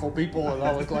powerful people and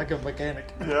I look like a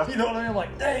mechanic. Yeah. You know what I mean? I'm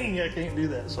like, dang, I can't do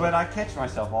that. So, But I catch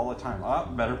myself all the time. Oh,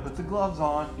 better put the gloves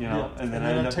on, and then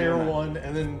I end I up tear doing that. one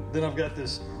and then I've got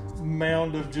this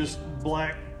mound of just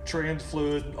black trans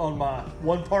fluid on my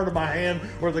one part of my hand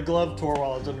where the glove tore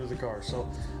while I was under the car. So,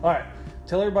 all right,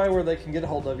 tell everybody where they can get a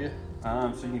hold of you.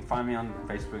 So you can find me on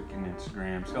Facebook and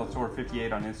Instagram,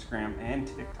 Skeletor58 on Instagram and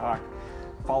TikTok.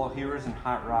 Follow Heroes and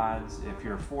Hot Rods. If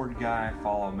you're a Ford guy,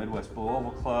 follow Midwest Blue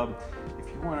Oval Club. If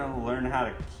you want to learn how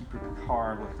to keep your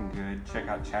car looking good, check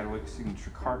out Chadwick's Signature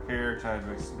Car Care,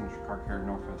 Chadwick's Signature Car Care in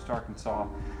Northwest Arkansas.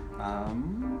 I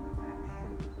think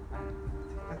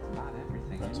that's about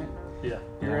everything, isn't it? Yeah,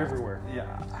 you're everywhere.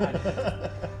 Yeah.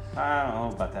 I don't know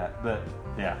about that, but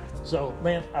yeah. So,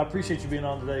 man, I appreciate you being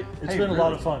on today. It's Hey, been a lot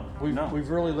really? of fun. We've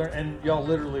really learned, and y'all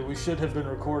literally, we should have been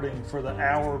recording for the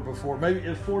hour before. Maybe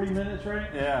it's 40 minutes, right?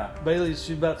 Yeah.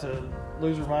 She's about to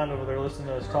lose her mind over there listening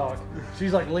to us talk.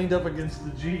 She's like leaned up against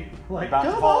the Jeep, like About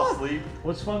to come fall on. asleep.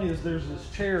 What's funny is there's this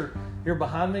chair here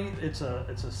behind me. It's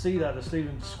a seat out of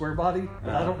Steven's square body,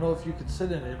 but I don't know if you could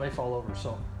sit in it. It may fall over.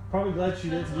 So probably glad she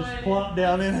didn't just plump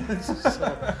down in it.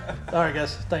 So, all right,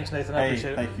 guys. Thanks, Nathan. I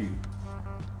appreciate it. Thank you.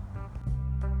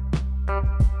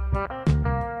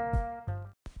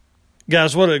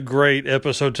 Guys, what a great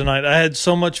episode tonight. I had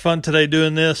so much fun today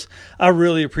doing this. I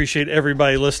really appreciate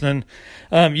everybody listening.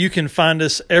 You can find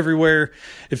us everywhere.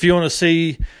 If you want to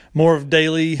see more of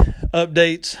daily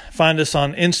updates, find us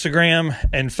on Instagram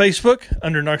and Facebook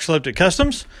under Narcoleptic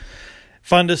Customs.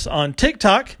 Find us on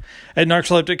TikTok at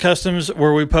Narcoleptic Customs,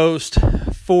 where we post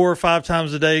 4 or 5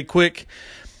 times a day, quick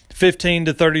 15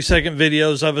 to 30 second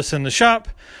videos of us in the shop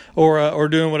or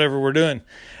doing whatever we're doing.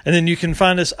 And then you can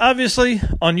find us obviously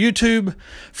on YouTube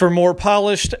for more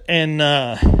polished and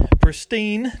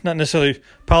pristine, not necessarily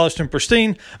polished and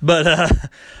pristine, but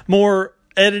more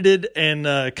edited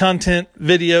and content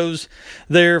videos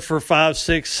there for 5,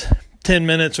 6, 10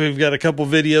 minutes. We've got a couple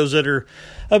videos that are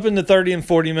up into 30 and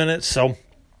 40 minutes. So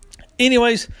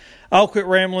anyways, I'll quit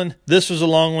rambling. This was a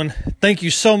long one. Thank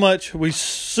you so much. We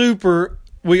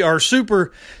are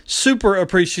super, super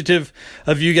appreciative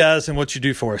of you guys and what you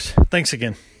do for us. Thanks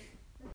again.